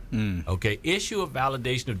collector. Okay, issue a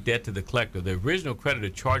validation of debt to the collector. The original creditor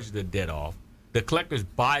charges the debt off. The collectors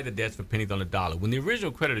buy the debts for pennies on the dollar. When the original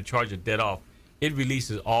creditor charges the debt off, it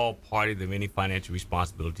releases all parties of any financial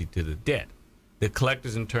responsibility to the debt. The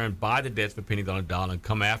collectors, in turn, buy the debts for pennies on the dollar and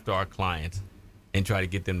come after our clients and try to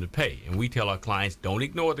get them to pay. And we tell our clients, don't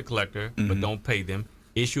ignore the collector, but don't pay them.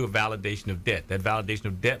 Issue a validation of debt. That validation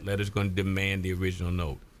of debt letter is going to demand the original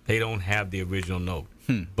note. They don't have the original note.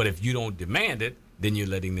 But if you don't demand it, then you're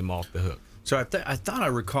letting them off the hook. So I thought I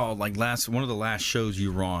recalled, like one of the last shows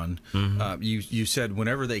you were on, you said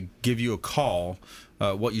whenever they give you a call,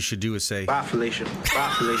 what you should do is say, violation.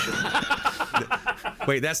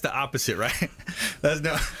 Wait, that's the opposite, right? That's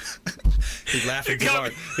no. He's laughing too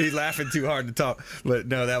hard. He's laughing too hard to talk. But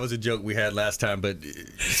no, that was a joke we had last time. But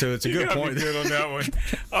so it's a good point. Good on that one.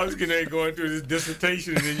 I was going through this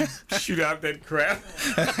dissertation and then you shoot out that crap.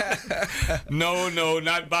 No,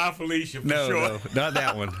 not by Felicia for sure. No, not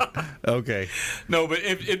that one. Okay. No, but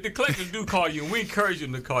if the collectors do call you, and we encourage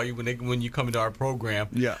them to call you when you come into our program,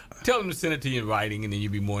 tell them to send it to you in writing, and then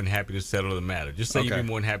you'll be more than happy to settle the matter. Just say you'll be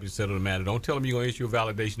more than happy to settle the matter. Don't tell them you're going to issue a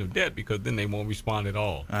validation of debt, because then they won't respond at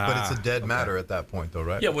all. But it's a dead matter at that point, though,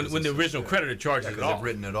 right? Yeah, when the original creditor charges it off. They've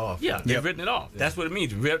written it off. Yeah, they've written it off. That's what it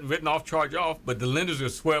means. Written off, charge off. But the lenders will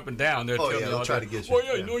swear up and down. They'll try to get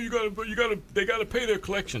you. They got to pay their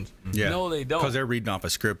collections. Yeah. No, they don't. Because they're reading off a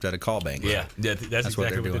script at a call bank. Yeah, that's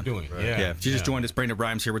exactly what they're doing. Right. Yeah. If you just joined us, Brandon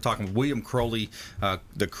Rhymes here. We're talking with William Crowley,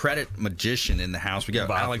 the credit magician in the house. We got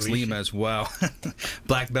Alex Lima as well,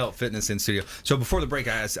 Blackbelt Fitness in studio. So before the break,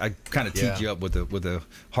 I kind of teed you up with a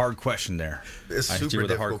hard question there. It's a super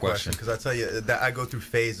difficult question, because I tell you that I go through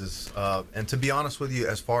phases. And to be honest with you,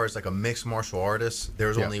 as far as like a mixed martial artist,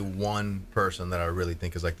 there's only one person that I really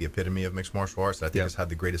think is like the epitome of mixed martial arts that I think has had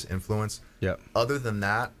the greatest influence. Other than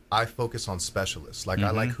that, I focus on specialists. Like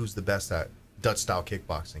I like who's the best at Dutch style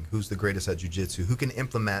kickboxing, who's the greatest at jiu-jitsu, who can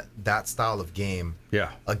implement that style of game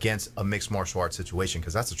against a mixed martial arts situation,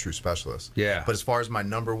 because that's a true specialist. But as far as my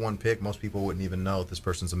number one pick, most people wouldn't even know if this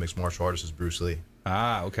person's a mixed martial artist, is Bruce Lee.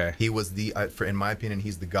 Okay. He was in my opinion,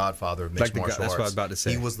 he's the godfather of mixed martial arts. That's what I was about to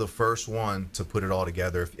say. He was the first one to put it all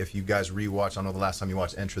together. If you guys rewatch, I know the last time you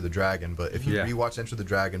watched Enter the Dragon, but if you rewatch Enter the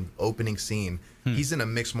Dragon, opening scene, he's in a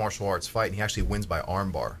mixed martial arts fight, and he actually wins by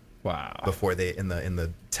armbar. Wow. Before they in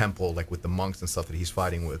the temple, like with the monks and stuff that he's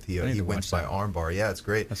fighting with, he wins by armbar. Yeah, it's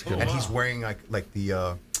great. That's cool. And he's wearing like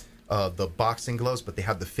the boxing gloves, but they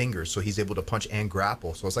have the fingers, so he's able to punch and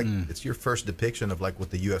grapple. So it's like it's your first depiction of like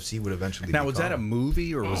what the UFC would eventually become. Now, was that a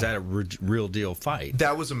movie or was that a real deal fight?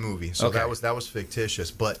 That was a movie. So that was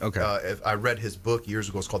fictitious. But if I read his book years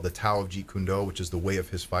ago. It's called The Tao of Jeet Kune Do, which is the way of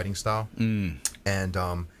his fighting style.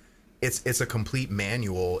 And it's a complete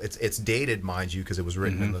manual. It's dated, mind you, because it was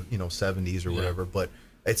written in the 70s or whatever. But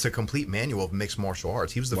it's a complete manual of mixed martial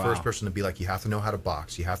arts. He was the first person to be like, you have to know how to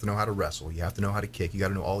box, you have to know how to wrestle, you have to know how to kick, you got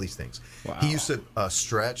to know all these things. He used to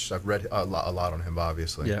stretch. I've read a lot on him,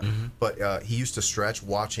 obviously. But he used to stretch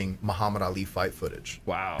watching Muhammad Ali fight footage.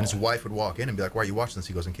 And his wife would walk in and be like, why are you watching this?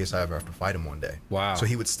 He goes, in case I ever have to fight him one day. So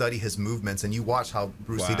he would study his movements, and you watch how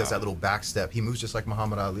Bruce Lee does that little back step. He moves just like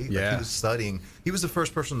Muhammad Ali. Like he was studying. He was the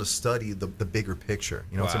first person to study the bigger picture.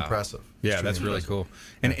 It's impressive. Yeah, that's really cool.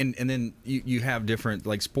 And then you have different,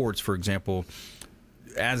 like sports, for example,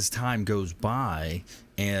 as time goes by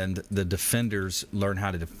and the defenders learn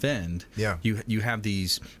how to defend, you have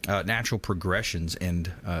these natural progressions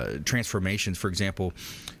and transformations. For example,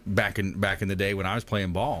 back in the day when I was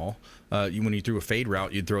playing ball, when you threw a fade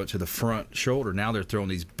route, you'd throw it to the front shoulder. Now they're throwing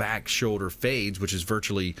these back shoulder fades, which is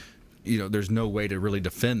virtually there's no way to really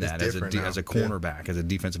defend that as a cornerback, as a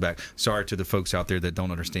defensive back. Sorry to the folks out there that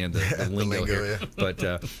don't understand the lingo here.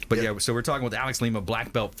 Yeah. But yeah, so we're talking with Alex Lima,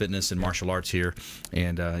 Black Belt Fitness and Martial Arts here.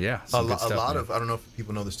 And I don't know if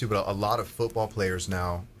people know this too, but a lot of football players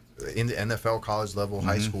now, in the NFL, college level,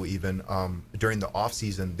 high school even, during the off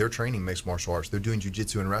season, they're training mixed martial arts. They're doing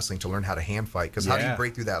jiu-jitsu and wrestling to learn how to hand fight. Because how do you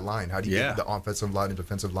break through that line? How do you get the offensive line and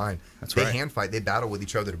defensive line? They hand fight. They battle with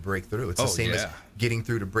each other to break through. It's the same as getting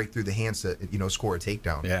through to break through the hands to score a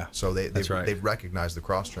takedown. Yeah. So they've recognized the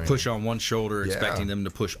cross training. Push on one shoulder, expecting them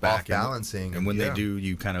to push back. Off balancing. And when they do,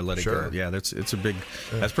 you kind of let it go. Yeah, that's a big.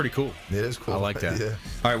 That's pretty cool. It is cool. I like that. Yeah.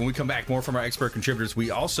 All right, when we come back, more from our expert contributors.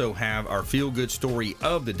 We also have our feel-good story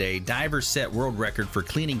of the day. Divers set world record for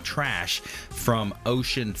cleaning trash from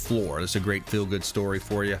ocean floor. That's a great feel-good story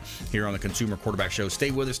for you here on the Consumer Quarterback Show.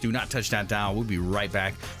 Stay with us. Do not touch that dial. We'll be right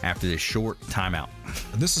back after this short timeout.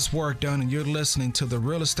 This is Warwick Dunn, and you're listening to the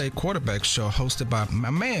Real Estate Quarterback Show hosted by my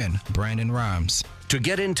man, Brandon Rhymes. To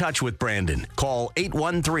get in touch with Brandon, call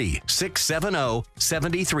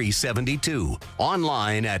 813-670-7372.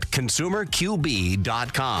 Online at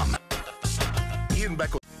consumerqb.com. Ian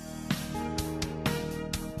Beckle.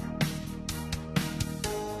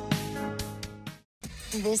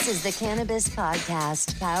 This is the Cannabis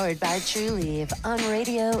Podcast, powered by True Leaf on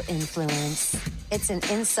Radio Influence. It's an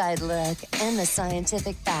inside look and the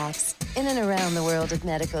scientific facts in and around the world of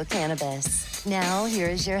medical cannabis. Now, here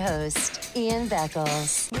is your host, Ian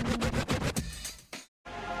Beckles.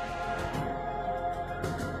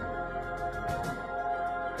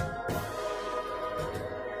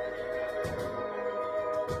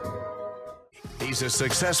 He's a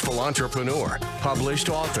successful entrepreneur, published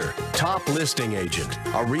author, top listing agent,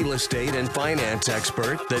 a real estate and finance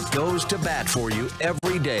expert that goes to bat for you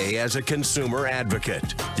every day as a consumer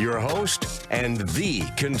advocate. Your host and the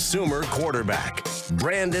consumer quarterback,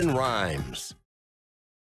 Brandon Rhymes.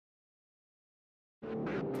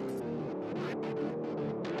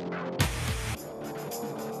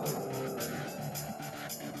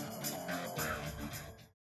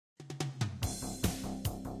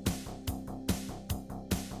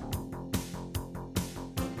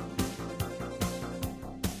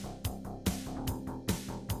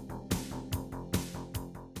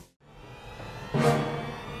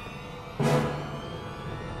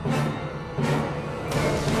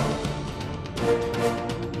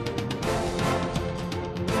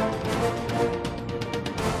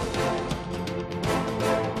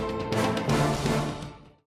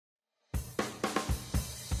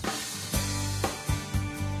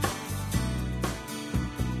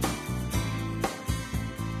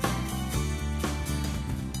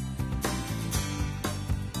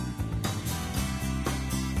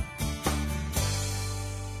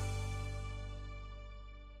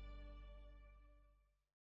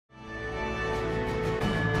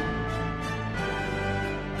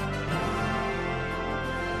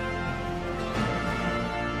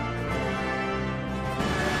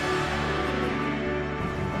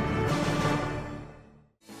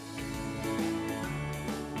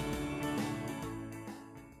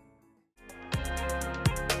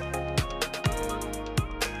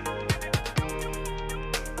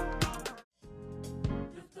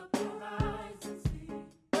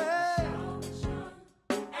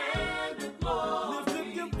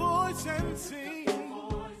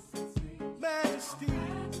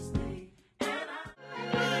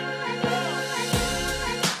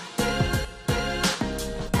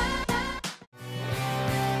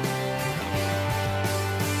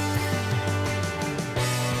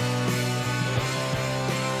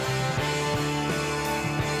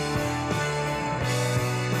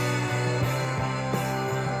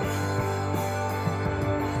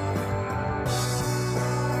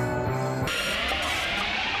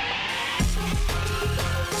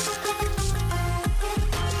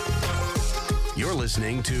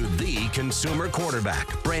 Listening to the consumer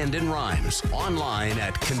quarterback, Brandon Rhymes, online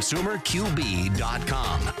at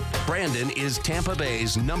consumerqb.com. Brandon is Tampa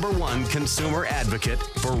Bay's #1 consumer advocate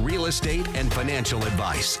for real estate and financial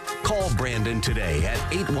advice. Call Brandon today at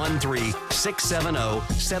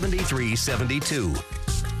 813-670-7372.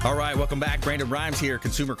 All right, welcome back. Brandon Rhymes here,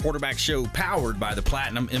 Consumer Quarterback Show, powered by the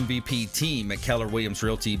Platinum MVP team at Keller Williams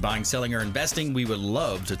Realty. Buying, selling, or investing, we would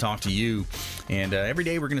love to talk to you. And every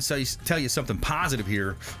day we're going to tell you something positive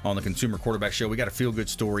here on the Consumer Quarterback Show. We got a feel-good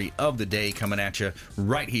story of the day coming at you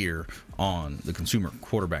right here on the Consumer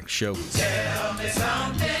Quarterback Show. Tell me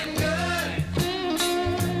something good.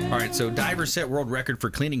 All right, right, so divers set world record for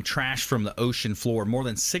cleaning trash from the ocean floor. More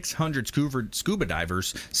than 600 scuba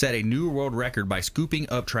divers set a new world record by scooping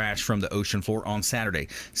up trash from the ocean floor on Saturday.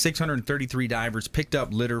 633 divers picked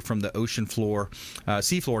up litter from the ocean floor,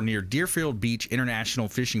 seafloor near Deerfield Beach International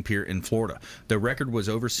Fishing Pier in Florida. The record was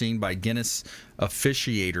overseen by Guinness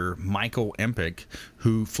officiator Michael Empick,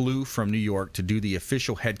 who flew from New York to do the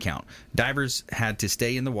official head count. Divers had to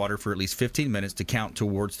stay in the water for at least 15 minutes to count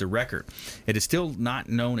towards the record. It is still not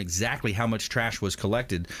known exactly how much trash was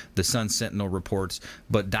collected, the Sun Sentinel reports,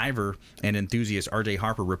 but diver and enthusiast R.J.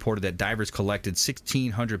 Harper reported that divers collected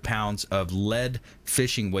 1,600 pounds of lead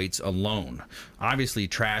fishing weights alone. Obviously,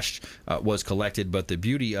 trash was collected, but the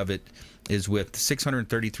beauty of it is with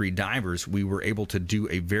 633 divers, we were able to do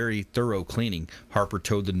a very thorough cleaning, Harper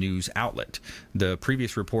told the news outlet. The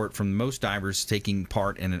previous report from most divers taking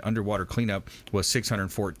part in an underwater cleanup was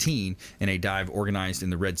 614 in a dive organized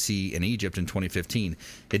in the Red Sea in Egypt in 2015.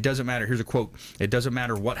 It doesn't matter, here's a quote, "It doesn't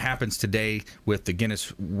matter what happens today with the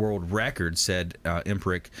Guinness World Record," said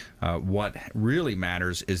Emprick. What really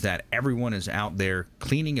matters is that everyone is out there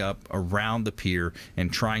cleaning up around the pier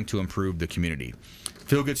and trying to improve the community.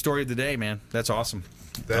 Feel good story of the day, man. That's awesome.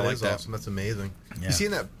 That is awesome. That's amazing. Yeah. You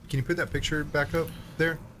seen that? Can you put that picture back up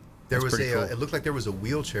there? There was a. Cool. It looked like there was a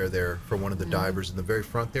wheelchair there for one of the divers in the very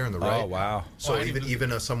front there on the right. Oh wow! So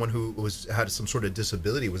even someone who had some sort of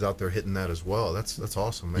disability was out there hitting that as well. That's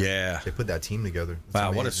awesome, man. Yeah, they put that team together. That's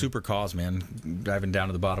wow, amazing. What a super cause, man! Diving down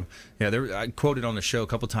to the bottom. Yeah, I quoted on the show a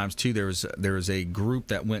couple times too. There was a group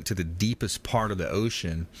that went to the deepest part of the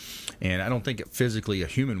ocean, and I don't think physically a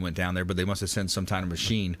human went down there, but they must have sent some kind of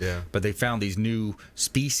machine. Yeah. But they found these new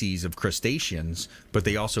species of crustaceans, but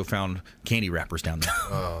they also found candy wrappers down there.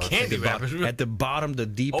 Candy wrappers at the bottom, the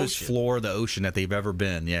deepest floor of the ocean that they've ever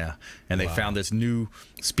been. Yeah, and they found this new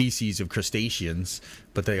species of crustaceans,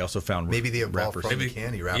 but they also found maybe they evolved from the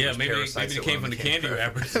candy wrappers. Yeah, maybe they came from the candy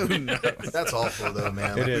wrappers. That's awful, though,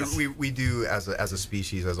 man. It is. We do as a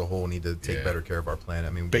species as a whole need to take better care of our planet.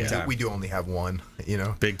 I mean, we do only have one. You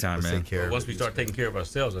know, big time, man. Take care once we start taking care of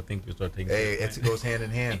ourselves, I think we'll start taking. Hey, it goes hand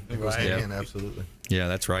in hand. It goes hand in hand, absolutely. Yeah,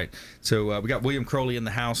 that's right. So we got William Crowley in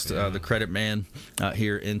the house, the credit man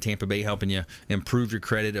here in Tampa Bay, helping you improve your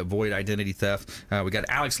credit, avoid identity theft. We got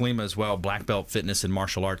Alex Lima as well, Blackbelt Fitness and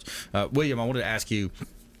Martial Arts. William, I wanted to ask you,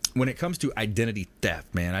 when it comes to identity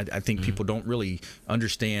theft, man, I think people don't really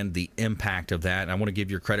understand the impact of that. And I want to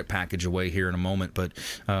give your credit package away here in a moment. But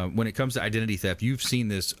when it comes to identity theft, you've seen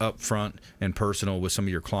this up front and personal with some of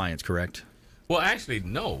your clients, correct? Well, actually,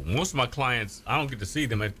 no. Most of my clients, I don't get to see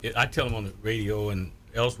them. I tell them on the radio and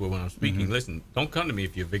elsewhere when I'm speaking, listen, don't come to me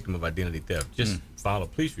if you're a victim of identity theft. Just file a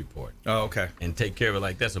police report. Oh, okay. And take care of it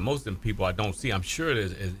like that. So most of them people I don't see, I'm sure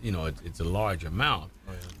there's, it's a large amount.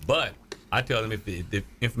 Oh, yeah. But I tell them if the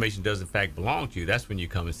information does in fact belong to you, that's when you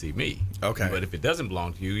come and see me. Okay. But if it doesn't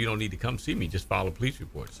belong to you, you don't need to come see me. Just file a police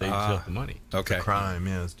report. Save yourself the money. Okay. It's a crime,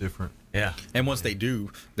 yeah, it's different. Yeah. And once they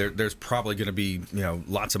do, there's probably going to be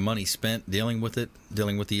lots of money spent dealing with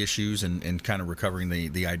the issues and kind of recovering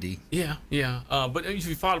the ID. Yeah, yeah. But if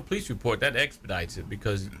you file a police report, that expedites it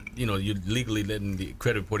because you're legally letting the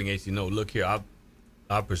credit reporting agency know. Look here,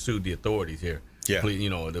 I've pursued the authorities here. Yeah.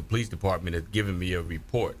 The police department has given me a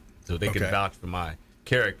report, so they can vouch for my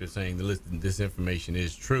character, saying that listen, this information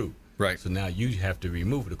is true. Right. So now you have to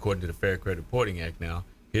remove it according to the Fair Credit Reporting Act. Now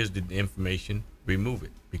here's the information. Remove it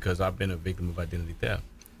because I've been a victim of identity theft.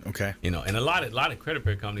 Okay. And a lot of credit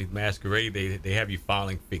repair companies masquerade. They have you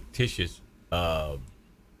filing fictitious theft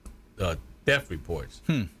reports.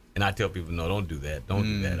 And I tell people, no, don't do that. Don't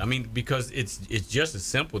do that. I mean, because it's just as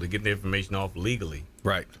simple to get the information off legally.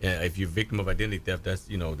 Right. If you're a victim of identity theft, that's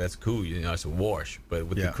cool. It's a wash. But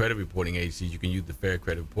with the credit reporting agencies, you can use the Fair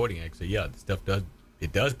Credit Reporting Act. So yeah, the stuff does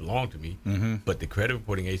belong to me. But the credit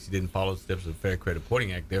reporting agency didn't follow the steps of the Fair Credit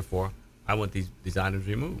Reporting Act. Therefore, I want these items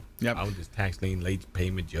removed. Yep. I want this tax lien, late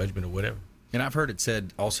payment, judgment, or whatever. And I've heard it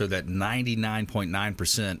said also that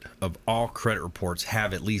 99.9% of all credit reports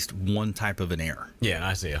have at least one type of an error. Yeah, and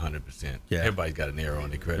I say 100%. Yeah. Everybody's got an error on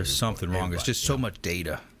their credit report. There's something wrong. Everybody, It's just so much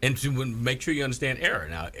data. And to make sure you understand error.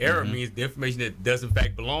 Now, error means the information that does in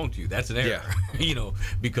fact belong to you. That's an error. Yeah.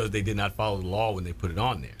 Because they did not follow the law when they put it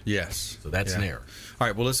on there. Yes. So that's an error. All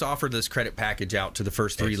right, well, let's offer this credit package out to the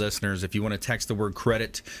first three listeners. If you want to text the word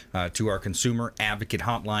credit to our consumer advocate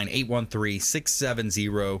hotline,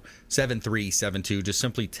 813-670-7372. Just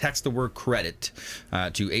simply text the word credit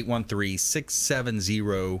to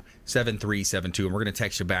 813-670-7372. And we're going to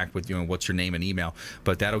text you back with what's your name and email.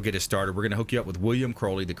 But that'll get us started. We're going to hook you up with William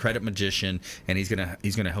Crowley, the the credit magician, and he's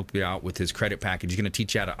gonna help you out with his credit package. He's gonna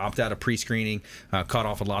teach you how to opt out of pre-screening, cut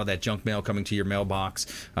off a lot of that junk mail coming to your mailbox.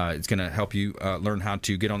 It's gonna help you learn how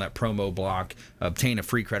to get on that promo block, obtain a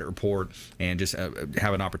free credit report, and just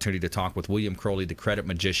have an opportunity to talk with Willam Crowley, the credit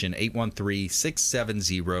magician.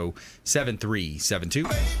 813-670-7372.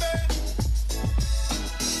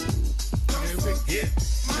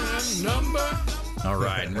 All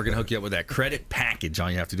right, and we're going to hook you up with that credit package.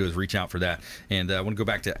 All you have to do is reach out for that. And I want to go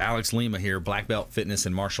back to Alex Lima here, Black Belt Fitness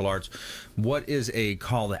and Martial Arts. What is a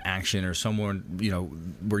call to action, or someone,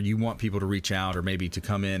 where you want people to reach out or maybe to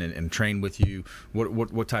come in and train with you?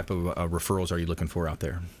 What type of referrals are you looking for out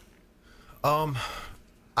there? I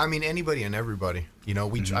mean, anybody and everybody.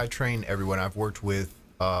 I train everyone. I've worked with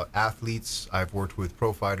athletes. I've worked with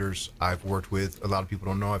pro fighters. I've worked with, a lot of people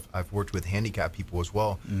don't know, I've worked with handicapped people as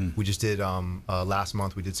well. We just did, last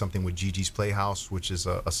month, we did something with Gigi's Playhouse, which is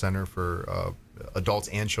a center for adults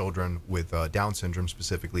and children with Down syndrome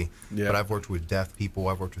specifically. Yeah. But I've worked with deaf people.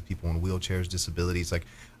 I've worked with people in wheelchairs, disabilities. Like,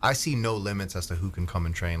 I see no limits as to who can come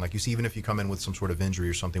and train. Like, you see, even if you come in with some sort of injury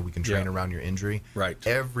or something, we can train around your injury. Right.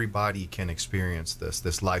 Everybody can experience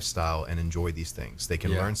this lifestyle and enjoy these things. They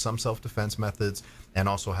can learn some self-defense methods and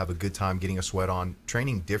also have a good time getting a sweat on,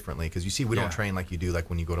 training differently. Because you see, we don't train like you do like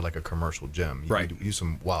when you go to like a commercial gym. You do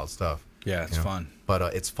some wild stuff. Yeah, it's fun. But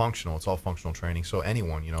it's functional. It's all functional training. So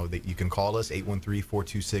anyone, you can call us,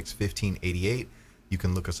 813-426-1588. You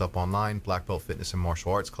can look us up online, Black Belt Fitness and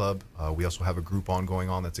Martial Arts Club. We also have a group going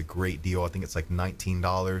on. That's a great deal. I think it's like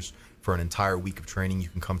 $19 for an entire week of training. You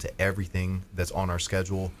can come to everything that's on our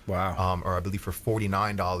schedule. Wow. Or I believe for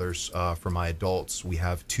 $49 for my adults, we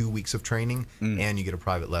have 2 weeks of training, and you get a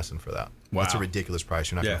private lesson for that. Wow. That's a ridiculous price.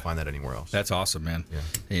 You're not going to find that anywhere else. That's awesome, man. Yeah.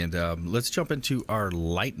 And let's jump into our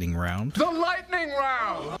lightning round. The lightning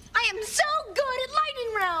round! I am so good at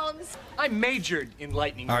lightning rounds! I majored in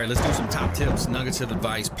lightning rounds. All right, let's do some top tips, nuggets of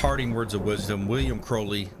advice, parting words of wisdom. Willam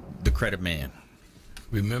Crowley, the credit man.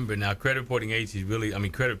 Remember, now, credit reporting agencies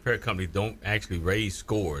credit repair companies don't actually raise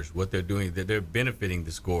scores. What they're doing is that they're benefiting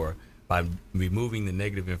the score by removing the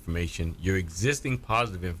negative information. Your existing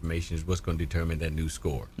positive information is what's going to determine that new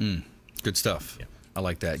score. Good stuff. Yeah. I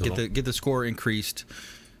like that. So get the score increased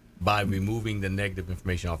by removing the negative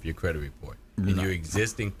information off your credit report. And your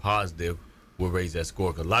existing positive will raise that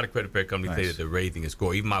score. Because a lot of credit repair companies say that they're raising a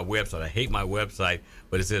score. Even my website, I hate my website,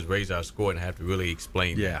 but it says raise our score, and I have to really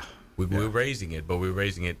explain that. We're raising it, but we're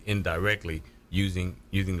raising it indirectly using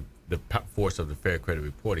the force of the Fair Credit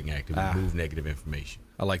Reporting Act to remove negative information.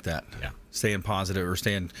 I like that. Yeah. Staying positive or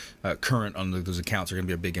staying current on those accounts are going to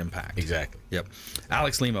be a big impact. Exactly. Yep.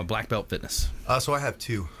 Alex Lima, Black Belt Fitness. So I have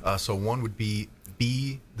two. So one would be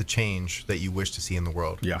the change that you wish to see in the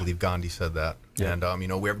world. Yeah. I believe Gandhi said that. Yeah. And,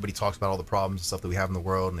 where everybody talks about all the problems and stuff that we have in the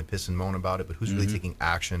world, and they piss and moan about it, but who's really taking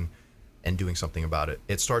action and doing something about it?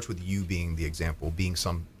 It starts with you being the example, being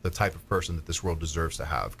the type of person that this world deserves to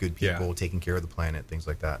have. Good people, taking care of the planet, things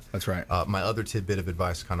like that. That's right. My other tidbit of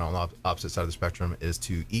advice, kind of on the opposite side of the spectrum, is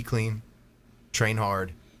to eat clean, train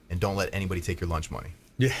hard, and don't let anybody take your lunch money.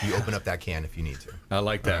 Yeah. You open up that can if you need to. I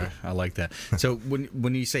like that. Right. I like that. So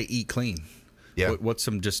when you say eat clean, what's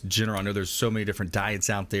some just general? I know there's so many different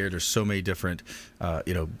diets out there. There's so many different,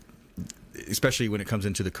 especially when it comes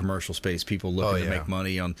into the commercial space, people looking to make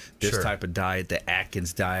money on this type of diet, the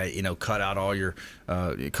Atkins diet. Cut out all your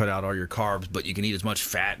carbs, but you can eat as much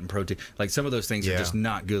fat and protein. Like, some of those things are just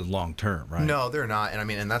not good long term, right? No, they're not. And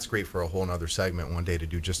and that's great for a whole nother segment one day to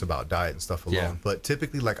do just about diet and stuff alone. Yeah. But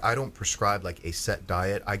typically, I don't prescribe a set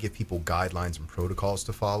diet. I give people guidelines and protocols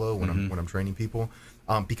to follow when I'm training people,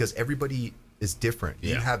 because everybody is different.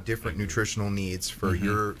 You have different nutritional needs for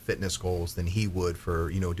your fitness goals than he would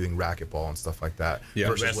for, doing racquetball and stuff like that,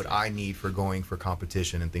 versus what I need for going for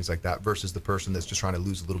competition and things like that, versus the person that's just trying to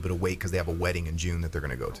lose a little bit of weight because they have a wedding in June that they're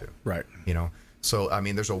going to go to. Right. So,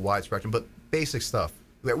 there's a wide spectrum, but basic stuff.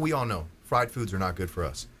 We all know fried foods are not good for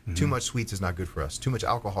us. Too much sweets is not good for us. Too much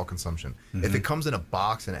alcohol consumption. If it comes in a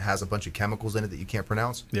box and it has a bunch of chemicals in it that you can't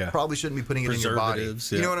pronounce, probably shouldn't be putting it in your body.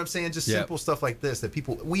 You know what I'm saying? Just simple stuff like this that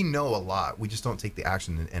we know a lot. We just don't take the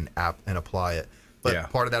action and apply it.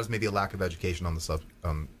 But part of that is maybe a lack of education on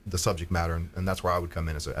the subject matter, and that's where I would come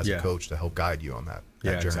in as a coach to help guide you on that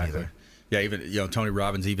journey. Exactly. Yeah, even Tony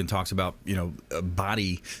Robbins even talks about a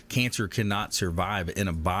body cancer cannot survive in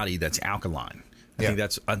a body that's alkaline.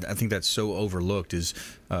 I think that's so overlooked is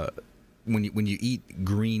when you eat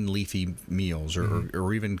green leafy meals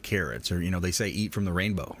or even carrots, or they say eat from the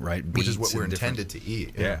rainbow, right? Which is what we're intended to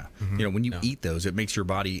eat. Yeah. When you eat those, it makes your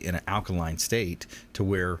body in an alkaline state to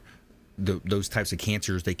where those types of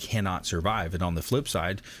cancers, they cannot survive. And on the flip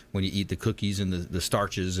side, when you eat the cookies and the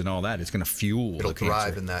starches and all that, it's going to fuel It'll the cancer.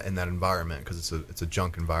 thrive in that environment because it's a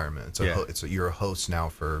junk environment. You're a host now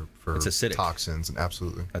for it's acidic. Toxins, and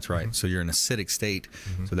absolutely. That's right. So you're in an acidic state.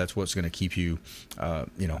 So that's what's going to keep you,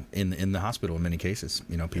 in the hospital in many cases.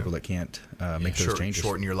 People that can't make those changes.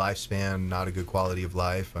 Shorten your lifespan, not a good quality of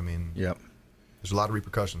life. I mean, there's a lot of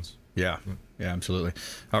repercussions. Yeah, absolutely.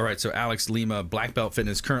 All right, so Alex Lima, Blackbelt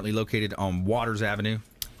Fitness, currently located on Waters Avenue.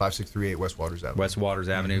 5638 West Waters Avenue. West Waters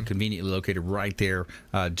Avenue, conveniently located right there,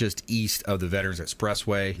 just east of the Veterans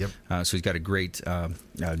Expressway. Yep. So he's got a great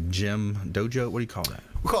gym, dojo. What do you call that?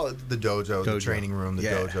 We call it the dojo, the training room, the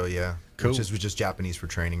dojo, Cool. Which is just Japanese for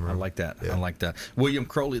training room. I like that. I like that. William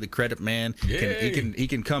Crowley, the credit man. He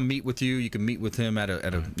can come meet with you. You can meet with him at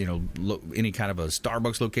a any kind of a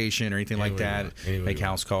Starbucks location or anything like that. Make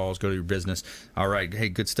house calls, go to your business. All right. Hey,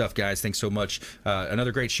 good stuff, guys. Thanks so much.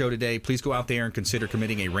 Another great show today. Please go out there and consider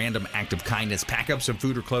committing a random act of kindness. Pack up some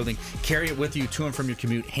food or clothing. Carry it with you to and from your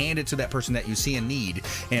commute. Hand it to that person that you see in need,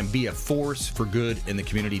 and be a force for good in the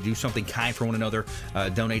community. Do something kind for one another.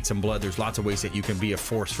 Donate some blood. There's lots of ways that you can be a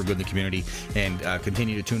force for good in the community. And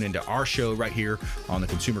continue to tune into our show right here on the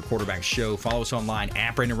Consumer Quarterback Show. Follow us online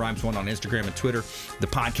at Brandon Rhymes 1 on Instagram and Twitter. The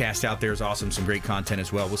podcast out there is awesome. Some great content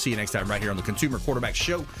as well. We'll see you next time right here on the Consumer Quarterback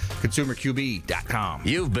Show, consumerqb.com.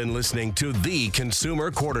 You've been listening to the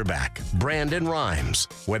Consumer Quarterback, Brandon Rhymes.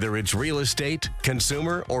 Whether it's real estate,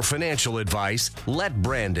 consumer, or financial advice, let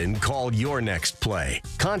Brandon call your next play.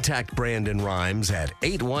 Contact Brandon Rhymes at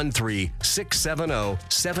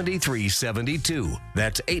 813-670-7372.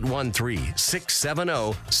 That's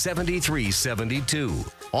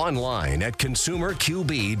 813-670-7372. Online at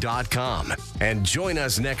consumerqb.com. And join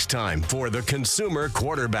us next time for the Consumer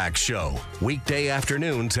Quarterback Show. Weekday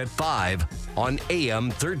afternoons at 5 on AM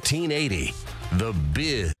 1380. The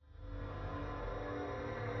Biz.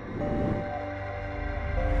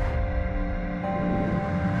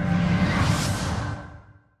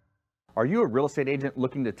 Are you a real estate agent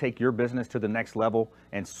looking to take your business to the next level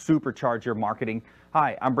and supercharge your marketing?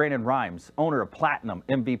 Hi, I'm Brandon Rhymes, owner of Platinum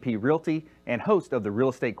MVP Realty and host of the Real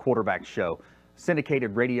Estate Quarterback Show,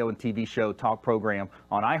 syndicated radio and TV show talk program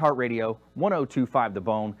on iHeartRadio, 1025 The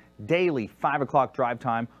Bone, daily 5 o'clock drive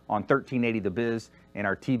time on 1380 The Biz, and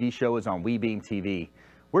our TV show is on WeBeam TV.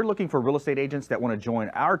 We're looking for real estate agents that want to join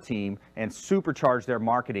our team and supercharge their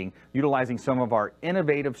marketing utilizing some of our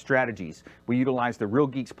innovative strategies. We utilize the Real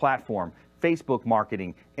Geeks platform, Facebook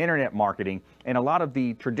marketing, internet marketing, and a lot of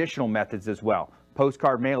the traditional methods as well.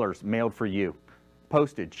 Postcard mailers mailed for you,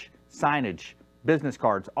 postage, signage, business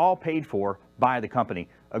cards, all paid for by the company.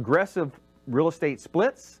 Aggressive real estate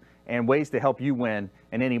splits and ways to help you win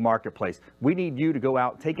in any marketplace. We need you to go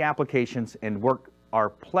out, take applications, and work our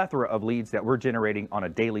plethora of leads that we're generating on a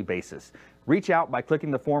daily basis. Reach out by clicking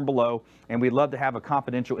the form below, and we'd love to have a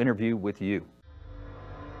confidential interview with you.